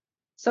taken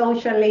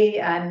socially,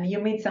 and you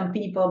meet some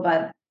people,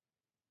 but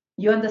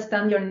you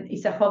understand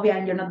it's a hobby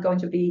and you're not going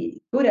to be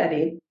good at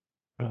it.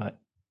 Right.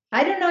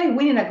 I don't know if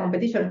winning a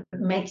competition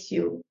makes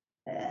you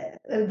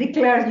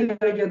declare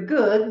you're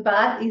good,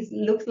 but it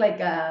looks like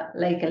a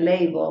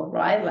label,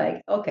 right?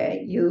 Like,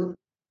 okay, you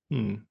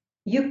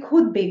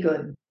could be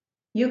good.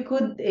 You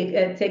could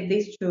take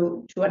this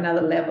to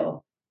another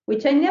level,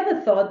 which I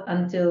never thought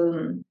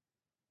until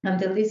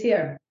this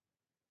year.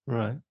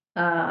 Right.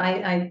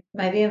 I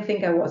didn't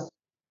think I was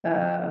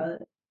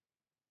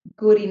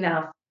good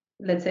enough.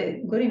 Let's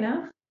say good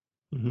enough.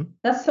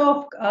 That's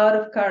so out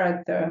of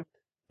character.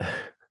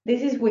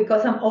 This is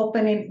because I'm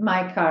opening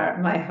my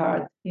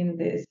heart in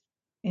this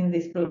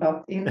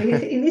blog, in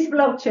this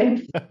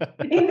blockchain,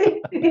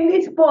 in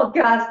this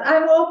podcast.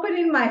 I'm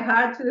opening my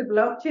heart to the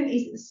blockchain.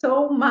 Is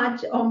so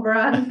much on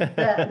brand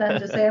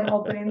than to say I'm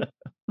opening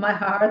my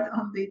heart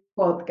on this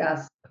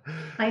podcast.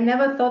 I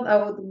never thought I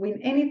would win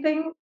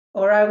anything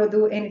or I would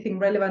do anything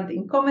relevant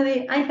in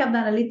comedy. I have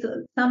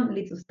done some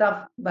little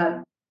stuff,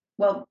 but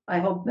well, I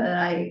hope that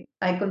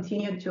I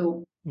continue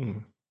to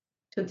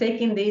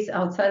taking this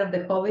outside of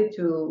the hobby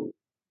to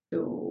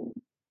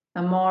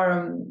a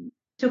more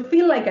to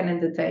feel like an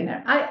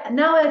entertainer.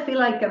 Now I feel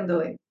like I'm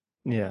doing.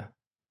 Yeah.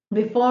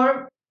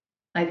 Before,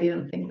 I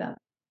didn't think that.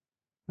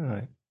 All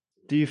right.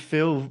 Do you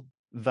feel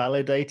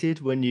validated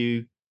when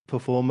you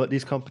perform at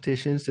these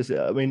competitions?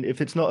 I mean,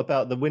 if it's not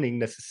about the winning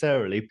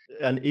necessarily,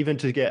 and even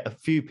to get a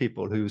few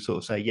people who sort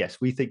of say, yes,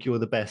 we think you're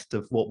the best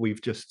of what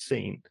we've just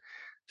seen,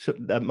 so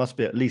that must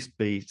be at least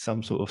be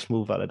some sort of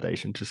small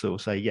validation to sort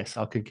of say, yes,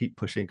 I can keep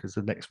pushing because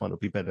the next one will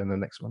be better and the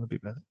next one will be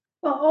better.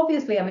 Well,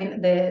 obviously, I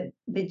mean, the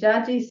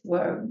judges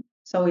were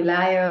Zoe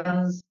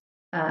Lyons,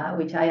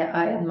 which I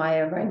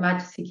admire very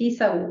much.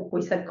 Sikisa, who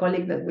is a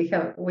colleague that we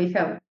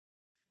have.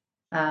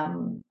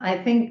 I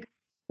think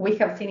we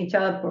have seen each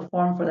other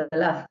perform for the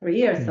last 3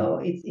 years, so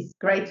it's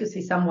great to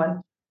see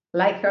someone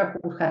like her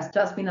who has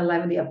just been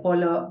alive at the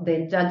Apollo,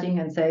 then judging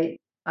and say,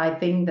 I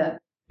think that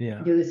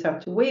you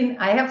deserve to win.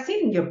 I have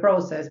seen your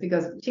process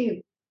because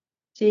she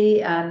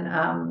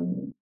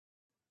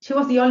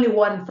was the only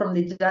one from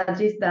the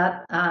judges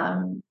that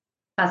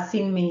has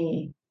seen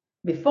me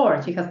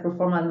before. She has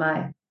performed at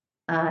my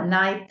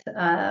night,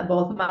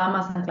 both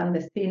Mamas and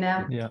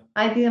Clandestina. Yeah.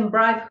 I didn't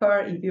bribe her,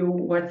 if you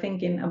were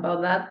thinking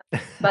about that.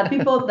 But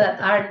people that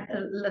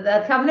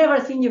have never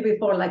seen you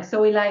before, like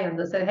Zoe Lyon,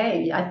 that said,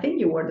 "Hey, I think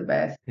you were the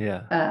best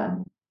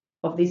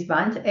of this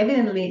bunch."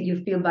 Evidently,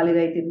 you feel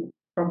validated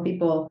from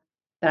people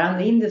that are in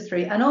the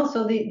industry, and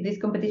also this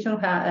competition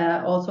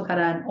also had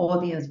an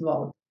audience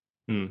vote.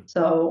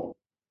 So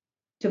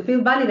to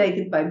feel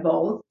validated by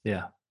both,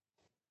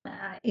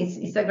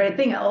 it's a great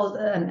thing.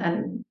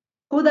 And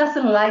who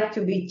doesn't like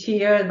to be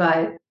cheered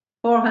by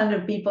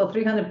 400 people,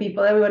 300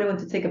 people? Everybody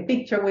wants to take a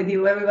picture with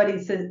you. Everybody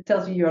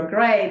tells you you're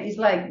great. It's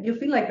like you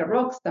feel like a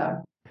rock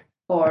star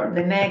for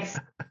the next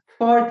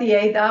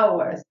 48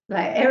 hours.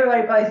 Like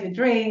everybody buys you a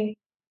drink.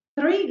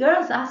 3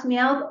 girls asked me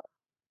out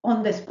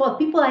on the spot.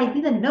 People I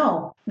didn't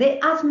know. They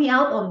asked me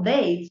out on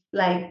dates.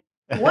 Like,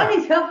 what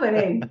is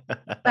happening?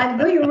 Like,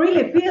 do you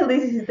really feel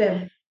this is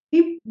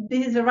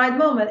the right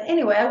moment?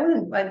 Anyway, I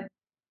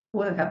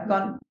wouldn't have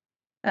gone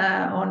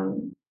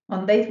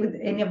on dates with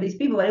any of these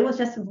people, but it was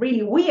just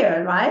really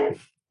weird, right?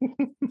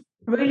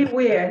 Really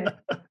weird.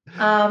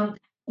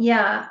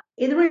 Yeah,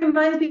 it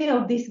reminds me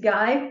of this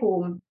guy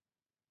who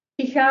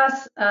he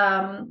has.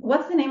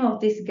 What's the name of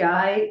this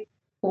guy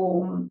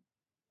who?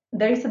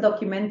 There is a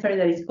documentary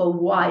that is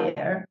called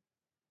Wire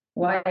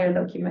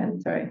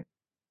documentary.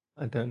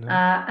 I don't know.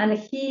 And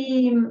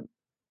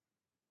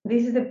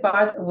this is the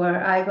part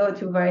where I go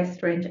to very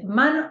strange.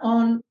 Man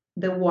on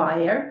the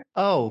Wire.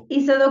 Oh.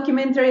 It's a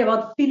documentary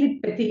about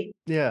Philippe Petit.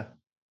 Yeah.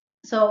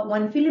 So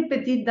when Philippe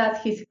Petit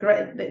does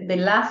the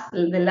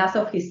last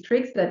of his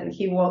tricks that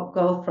he will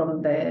go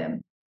from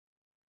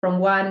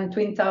one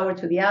twin tower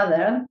to the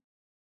other.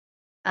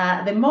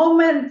 The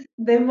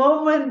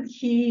moment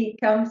he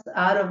comes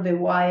out of the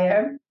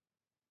wire,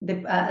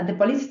 the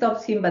police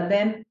stops him, but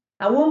then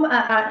a woman,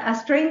 a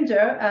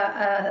stranger,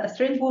 a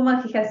strange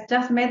woman he has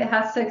just met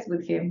has sex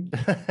with him.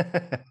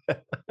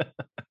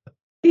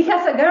 He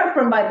has a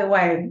girlfriend, by the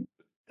way,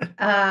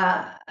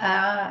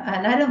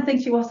 and I don't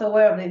think she was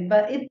aware of it,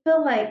 but it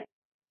felt like,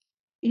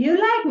 you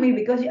like me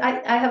because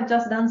I have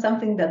just done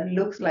something that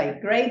looks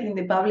like great in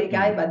the public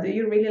eye, but do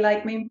you really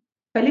like me?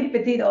 Philippe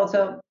Petit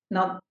also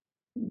not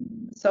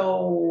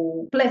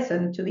so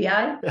pleasant to the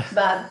eye,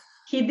 but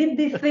he did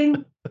this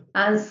thing,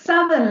 and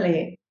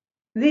suddenly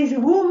this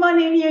woman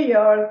in New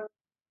York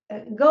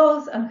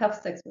goes and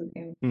has sex with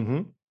him.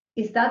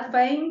 Is that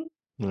fame?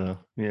 Well,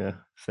 yeah,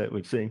 so it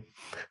would seem.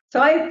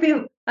 So I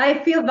feel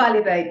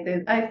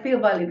validated.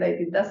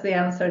 That's the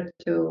answer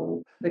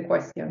to the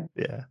question.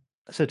 Yeah.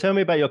 So tell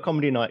me about your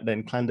comedy night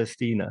then,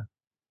 Clandestina.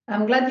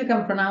 I'm glad you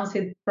can pronounce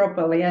it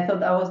properly. I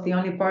thought I was the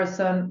only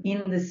person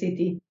in the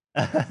city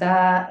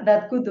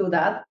that could do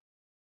that.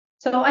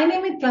 So I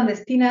named it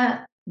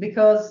Clandestina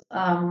because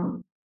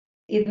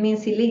it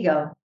means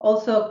illegal.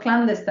 Also,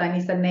 clandestine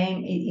is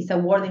a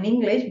word in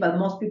English, but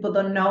most people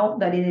don't know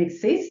that it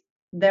exists.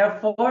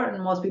 Therefore,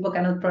 most people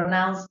cannot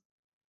pronounce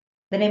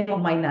the name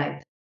of my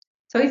night.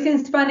 So it's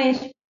in Spanish,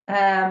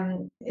 I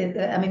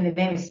mean, the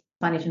name is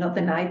Spanish, not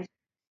the night.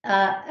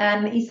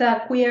 And it's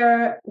a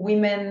queer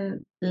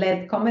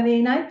women-led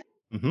comedy night.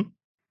 Mm-hmm.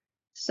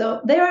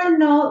 So there are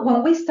no,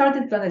 when we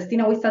started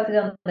Clandestina, we started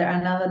under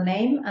another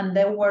name, and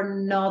there were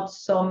not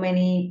so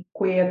many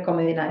queer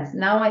comedy nights.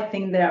 Now I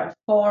think there are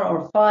 4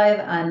 or 5,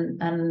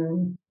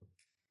 and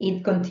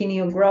it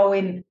continues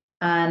growing,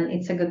 and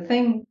it's a good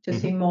thing to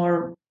see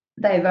more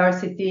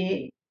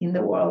diversity in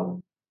the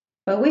world.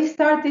 But we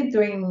started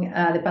during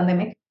the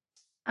pandemic.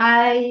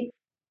 I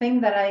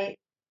think that I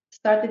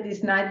started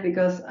this night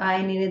because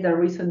I needed a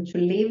reason to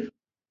live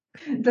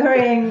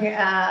during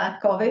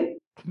COVID.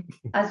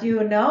 As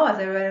you know, as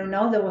everyone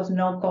knows, there was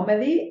no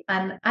comedy,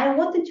 and I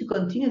wanted to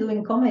continue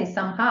doing comedy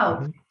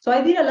somehow. So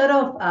I did a lot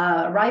of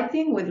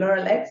writing with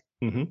Laura Lex,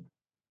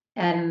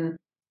 and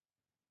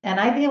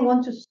I didn't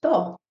want to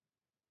stop.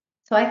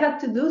 So I had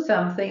to do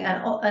something,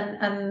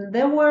 and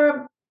there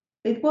were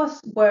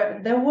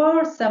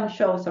some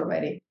shows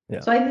already.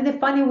 Yeah. So I did the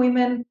Funny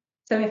Women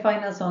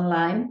semifinals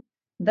online.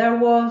 There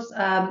was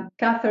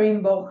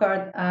Catherine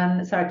Bochart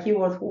and Sarah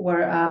Keyworth, who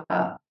were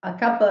a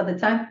couple at the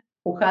time,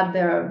 who had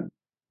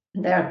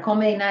their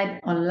comedy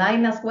night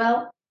online as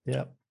well.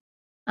 Yeah.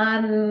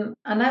 And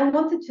I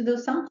wanted to do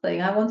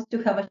something. I wanted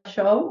to have a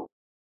show,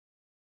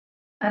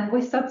 and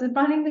we started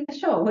running the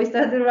show.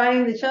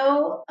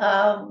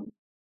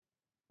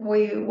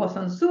 We was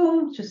on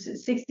Zoom, just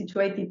 60 to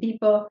 80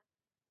 people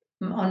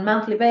on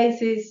monthly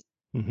basis.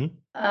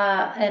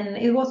 And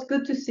it was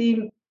good to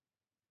see.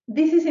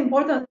 This is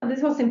important.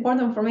 This was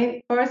important for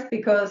me first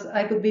because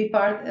I could be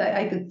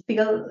I could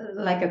feel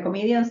like a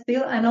comedian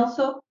still, and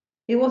also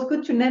it was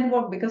good to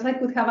network because I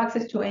could have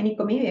access to any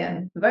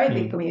comedian, very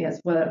big comedians,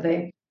 whether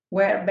they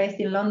were based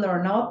in London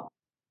or not.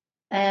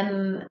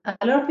 And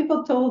a lot of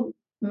people told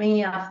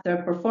me after,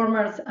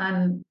 performers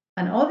and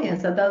an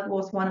audience, that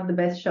was one of the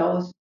best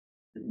shows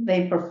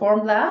they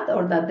performed that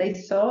or that they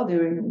saw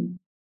during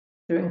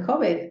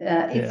COVID.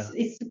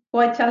 It's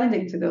quite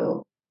challenging to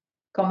do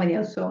comedy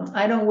on Zoom.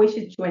 I don't wish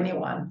it to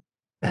anyone,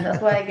 and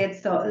that's why I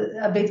get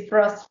a bit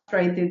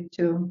frustrated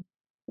too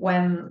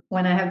when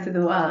I have to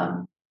do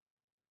a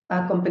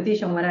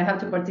competition, when I have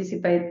to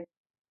participate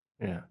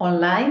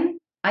online.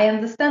 I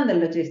understand the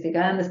logistic.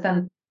 I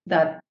understand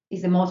that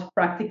is the most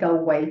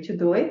practical way to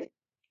do it.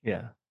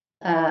 Yeah.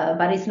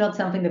 But it's not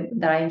something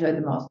that I enjoy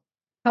the most.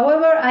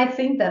 However, I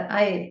think that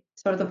I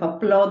sort of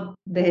applaud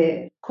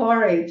the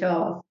courage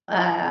of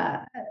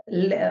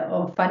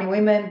Funny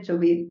Women to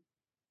be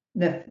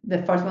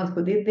the first ones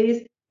who did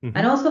this,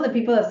 and also the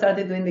people that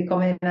started doing the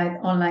comedy night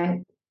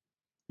online,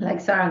 like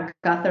Sarah and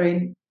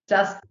Catherine,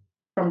 just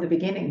from the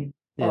beginning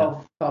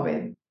of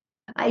COVID.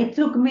 It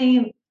took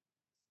me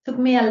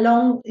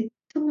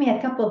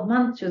a couple of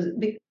months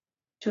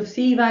to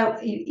see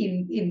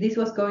if this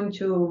was going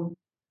to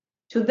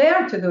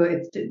dare to do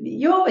it.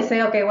 You always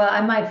say, okay, well,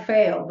 I might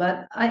fail,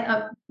 but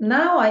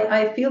now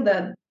I feel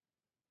that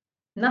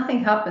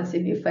nothing happens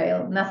if you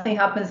fail. Nothing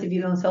happens if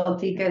you don't sell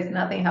tickets.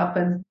 Nothing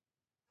happens.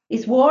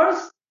 It's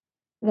worse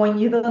when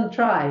you don't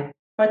try,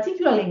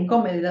 particularly in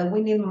comedy, that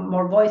we need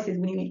more voices,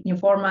 we need new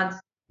formats.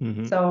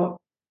 So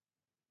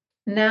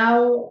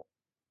now,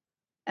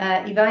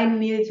 if I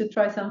needed to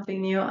try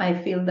something new,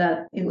 I feel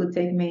that it would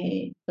take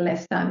me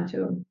less time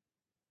to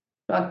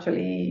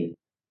actually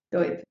do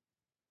it.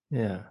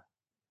 Yeah.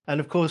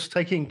 And of course,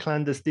 taking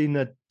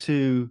Clandestina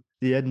to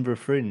the Edinburgh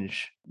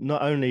Fringe,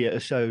 not only a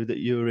show that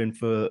you were in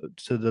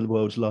to the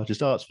world's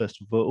largest arts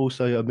festival, but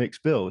also a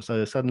mixed bill.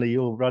 So suddenly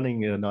you're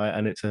running a night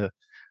and it's a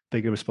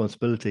bigger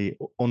responsibility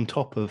on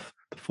top of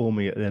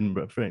performing at the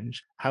Edinburgh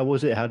Fringe. How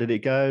was it? How did it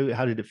go?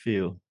 How did it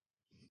feel?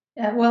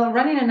 Well,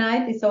 running a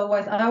night is I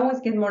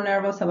always get more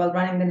nervous about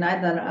running the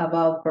night than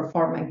about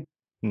performing.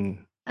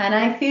 And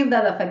I feel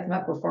that affects my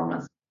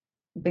performance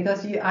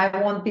because I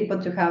want people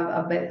to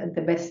have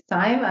the best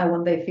time. I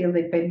want they feel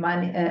they paid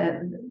money,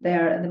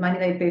 the money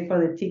they pay for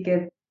the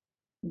ticket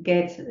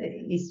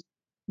is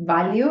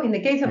value. In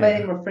the case of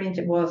Edinburgh Fringe,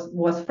 it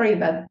was free,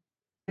 but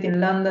in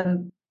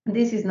London,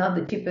 this is not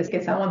the cheapest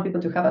case. I want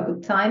people to have a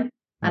good time,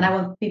 and I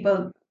want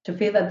people to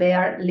feel that they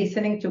are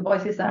listening to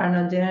voices that are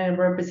not generally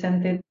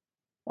represented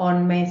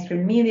on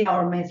mainstream media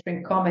or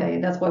mainstream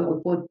comedy. That's why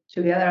we put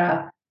together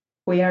a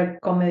queer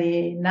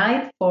comedy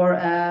night for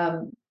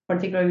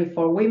particularly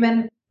for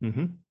women.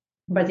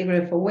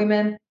 Particularly for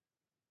women.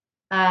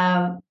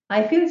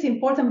 I feel it's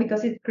important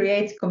because it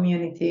creates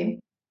community.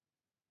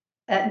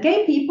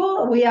 Gay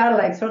people, we are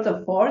like sort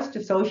of forced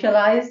to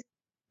socialize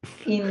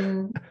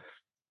in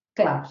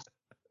clubs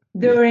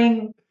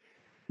during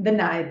the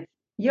night.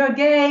 You're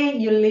gay,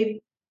 you live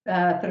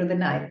through the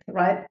night,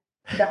 right?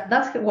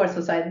 That's where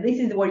society, this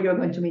is where you're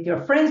going to meet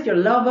your friends, your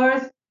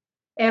lovers,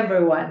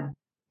 everyone.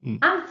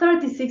 I'm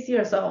 36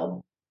 years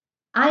old.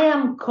 I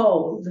am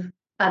cold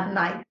at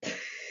night.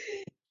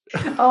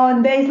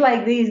 On days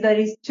like this, that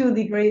is 2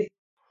 degrees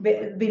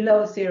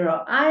below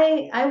zero.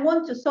 I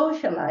want to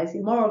socialize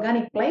in more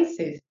organic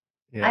places.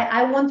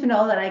 I want to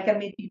know that I can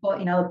meet people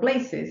in other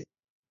places.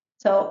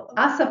 So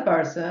as a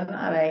person,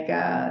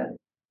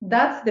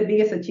 that's the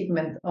biggest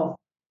achievement of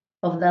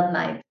that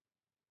night,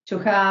 to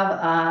have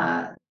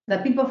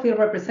that people feel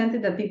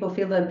represented, that people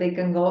feel that they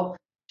can go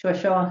to a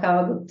show and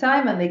have a good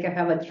time, and they can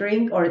have a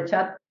drink or a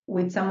chat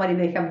with somebody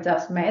they have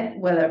just met,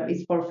 whether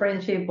it's for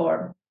friendship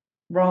or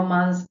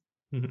romance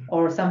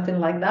or something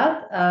like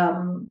that.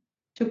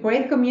 To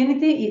create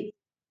community,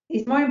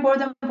 it's more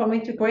important for me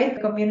to create a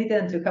community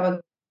than to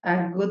have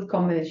a good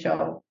comedy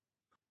show.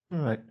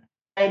 Right.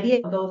 The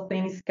idea of those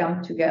things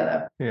come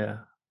together. Yeah.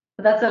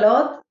 That's a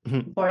lot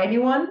for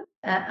anyone.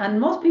 And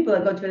most people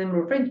that go to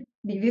Edinburgh Fringe,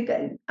 if you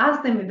can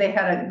ask them if they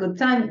had a good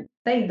time,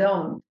 they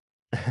don't.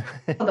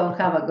 Don't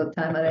have a good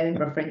time at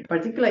Edinburgh Fringe,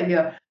 particularly if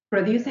you're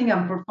producing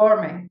and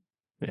performing.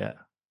 Yeah.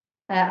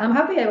 I'm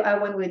happy I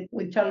went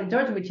with Charlie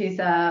George, which is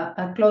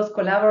a close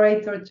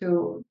collaborator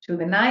to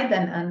the night,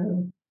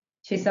 and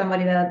she's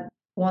somebody that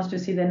wants to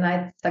see the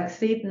night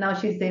succeed. Now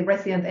she's the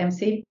resident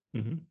MC.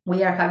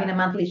 We are having a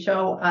monthly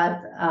show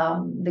at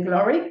the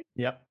Glory.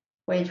 Yep.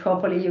 Which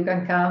hopefully you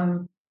can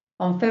come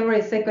on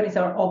February 2nd is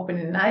our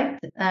opening night.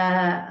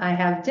 I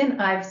have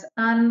Jen Ives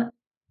and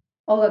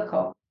Olga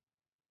Kopp.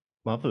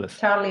 Marvelous.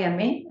 Charlie and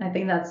me. I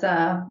think that's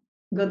a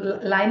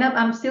good lineup.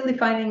 I'm still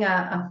defining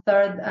a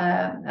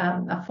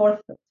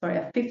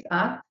fifth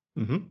act.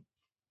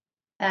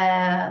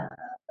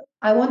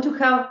 I want to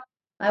have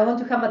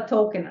a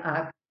token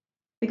act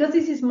because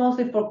this is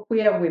mostly for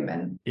queer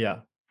women.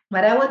 Yeah.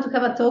 But I want to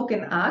have a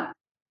token act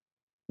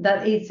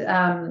that is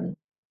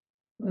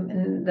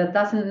that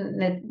doesn't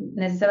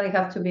necessarily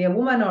have to be a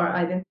woman or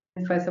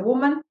identify as a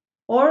woman,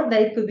 or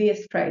that it could be a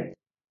straight.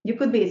 It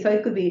could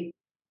be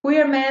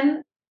queer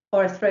man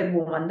or a straight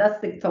woman.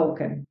 That's the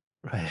token.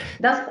 Right.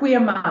 That's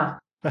queer math.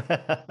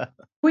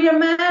 Queer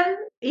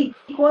man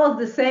equals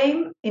the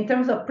same in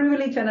terms of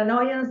privilege and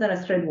annoyance than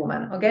a straight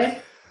woman. Okay,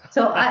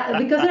 so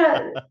because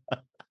there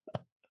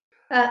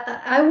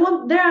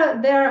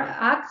are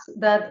acts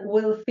that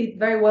will fit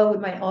very well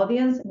with my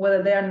audience,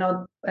 whether they are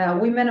not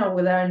women or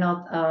whether they are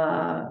not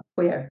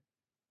queer.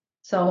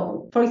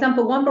 So, for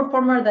example, one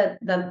performer that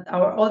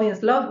our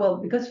audience loves, well,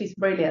 because she's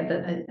brilliant,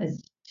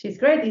 she's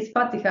great, is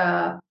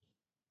Fatiha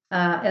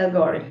El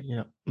Ghori.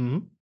 Yeah.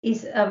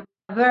 Is a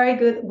very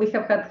good. We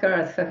have had her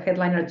as a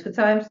headliner 2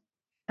 times,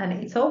 and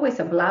it's always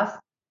a blast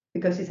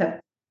because she's an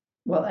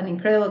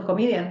incredible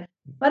comedian,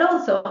 but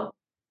also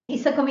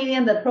is a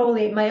comedian that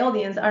probably my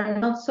audience are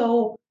not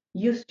so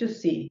used to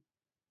see.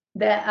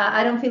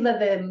 I don't feel that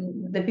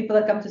the people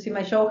that come to see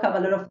my show have a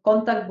lot of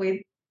contact with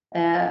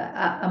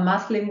a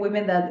Muslim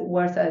woman that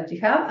wears a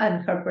hijab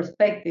and her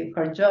perspective,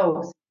 her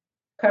jokes,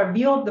 her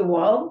view of the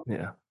world.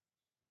 Yeah.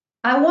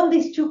 I want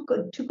these two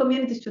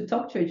communities to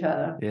talk to each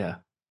other. Yeah.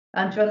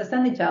 And to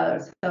understand each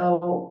other.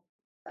 So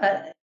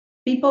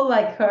people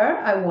like her,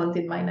 I want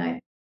in my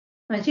night.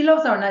 And she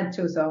loves our night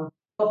too, so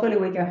hopefully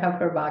we can have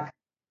her back.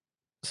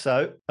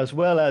 So, as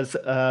well as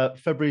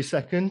February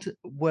 2nd,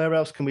 where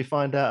else can we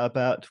find out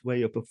about where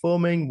you're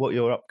performing, what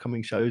your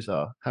upcoming shows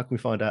are? How can we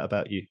find out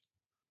about you?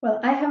 Well,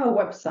 I have a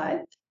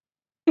website.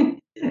 You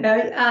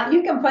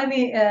can find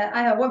me,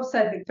 I have a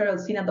website,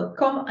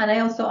 victoriaolsina.com, and I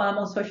also am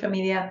on social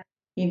media.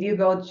 If you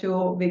go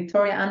to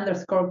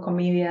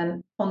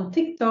Victoria_comedian on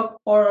TikTok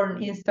or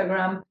on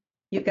Instagram,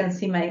 you can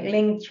see my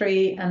link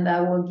tree, and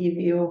I will give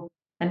you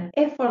an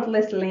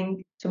effortless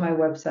link to my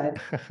website.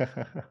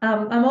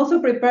 I'm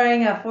also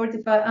preparing a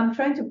 45. I'm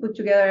trying to put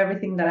together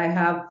everything that I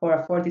have for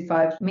a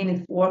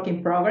 45-minute work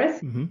in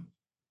progress.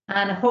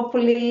 And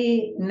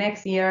hopefully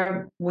next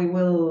year we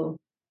will,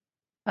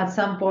 at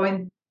some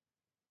point,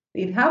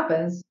 it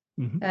happens.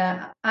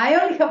 I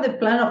only have the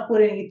plan of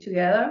putting it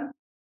together.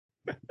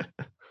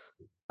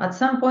 At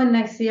some point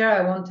next year,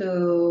 I want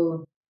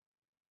to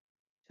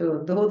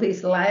do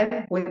this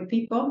live with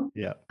people.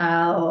 Yeah.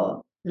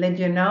 I'll let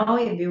you know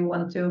if you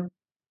want to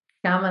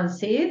come and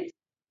see it.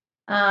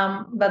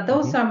 But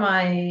those are and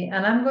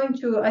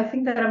I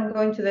think that I'm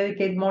going to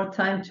dedicate more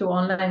time to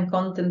online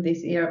content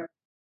this year.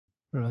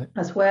 Right.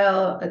 As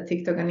well, at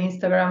TikTok and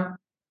Instagram.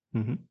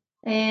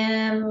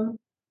 And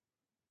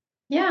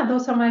yeah,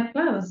 those are my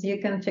plans. You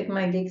can check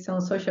my gigs on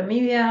social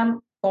media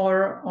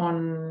or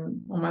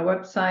on my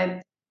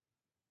website.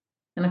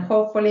 And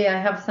hopefully I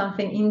have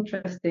something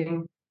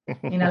interesting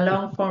in a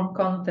long form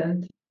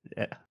content.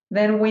 Yeah.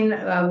 Then win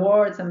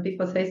awards and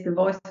people say it's the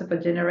voice of a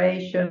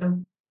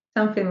generation,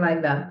 something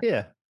like that.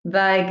 Yeah.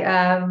 Like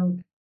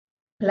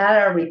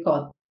Lara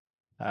Riccott.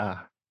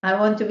 Ah. I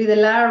want to be the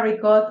Lara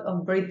Riccott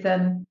of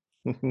Britain.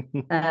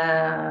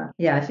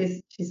 Yeah,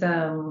 she's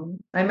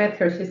I met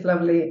her, she's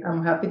lovely.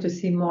 I'm happy to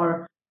see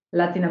more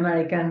Latin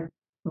American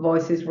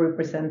voices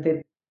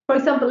represented. For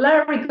example,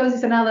 Lara Riccott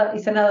is another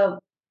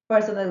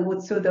person that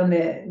would suit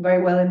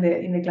very well in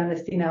the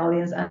clandestine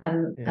audience,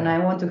 and I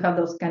want to have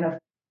those kind of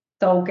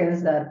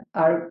tokens that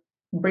are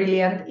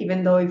brilliant,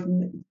 even though it's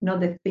not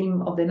the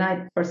theme of the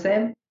night per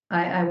se.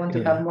 I want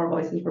to have more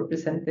voices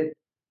represented.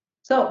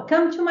 So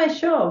come to my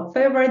show,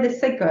 February the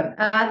 2nd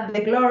at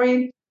the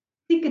Glory.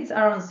 Tickets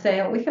are on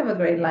sale. We have a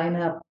great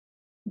lineup.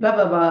 Blah,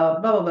 blah, blah,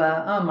 blah, blah,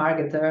 blah. I'm a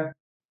marketer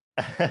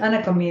and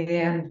a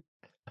comedian.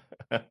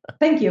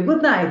 Thank you.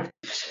 Good night.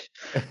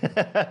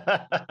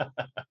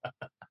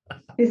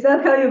 Is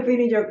that how you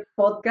finish your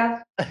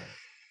podcast?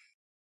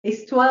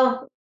 It's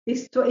 12.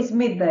 It's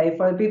midday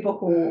for the people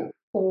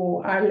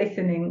who are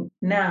listening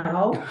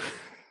now.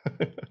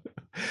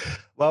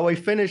 Well, we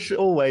finish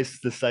always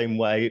the same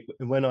way.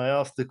 When I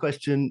ask the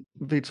question,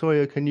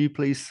 Victoria, can you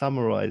please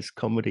summarize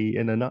comedy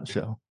in a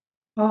nutshell?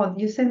 Oh,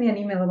 you sent me an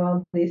email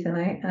about this, and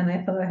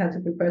I thought I had to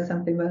prepare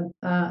something, but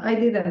I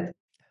didn't.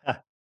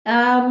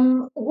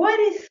 What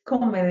is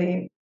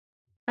comedy?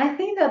 I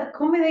think that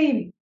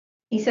comedy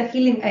is a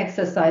healing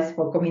exercise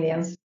for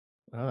comedians.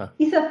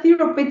 It's a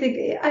therapeutic.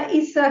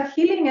 It's a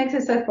healing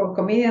exercise for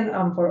comedians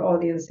and for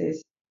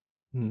audiences.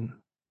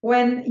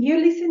 When you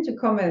listen to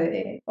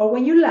comedy or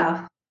when you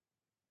laugh,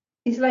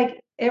 it's like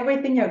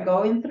everything you're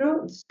going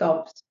through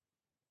stops.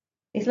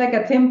 It's like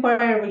a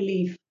temporary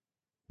relief.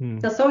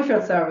 It's a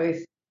social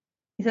service.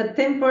 It's a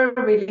temporary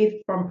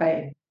relief from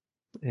pain.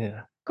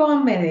 Yeah.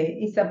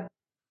 Comedy is a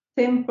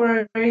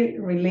temporary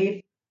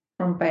relief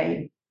from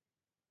pain.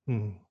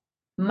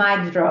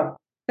 Mic drop.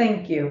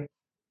 Thank you.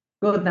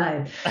 Good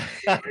night.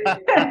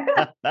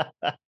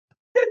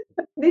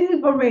 This is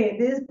for me.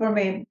 This is for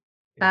me.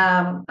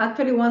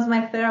 Actually, once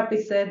my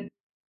therapist said,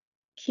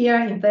 here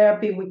in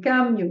therapy, we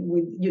come,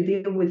 you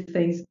deal with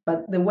things,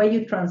 but the way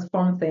you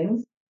transform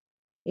things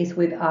is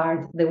with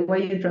art. The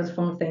way you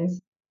transform things,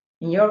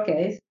 in your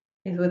case,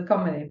 is with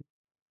comedy.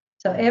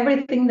 So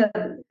everything that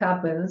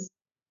happens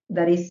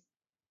that is,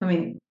 I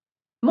mean,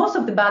 most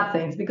of the bad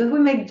things, because we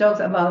make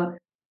jokes about,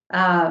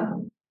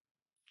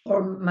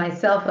 or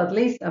myself at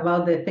least,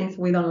 about the things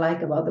we don't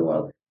like about the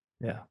world.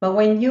 Yeah. But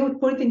when you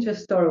put it into a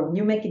story, when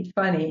you make it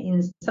funny,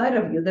 inside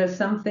of you, there's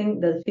something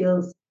that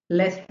feels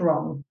less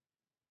wrong.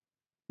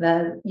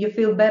 That you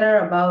feel better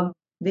about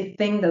the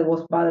thing that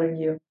was bothering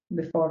you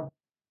before.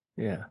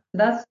 Yeah.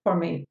 That's for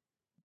me.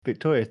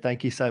 Victoria,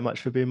 thank you so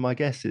much for being my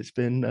guest. It's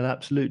been an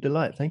absolute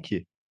delight. Thank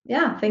you.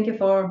 Yeah, thank you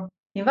for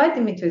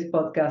inviting me to this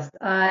podcast.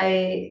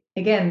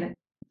 Again,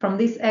 from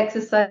this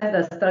exercise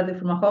that started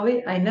from a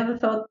hobby, I never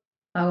thought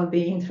I would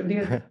be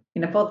interviewed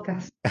in a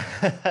podcast.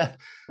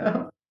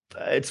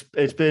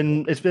 It's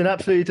been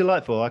absolutely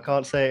delightful. I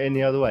can't say it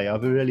any other way.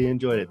 I've really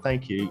enjoyed it.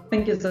 Thank you.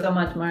 Thank you so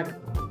much, Mark.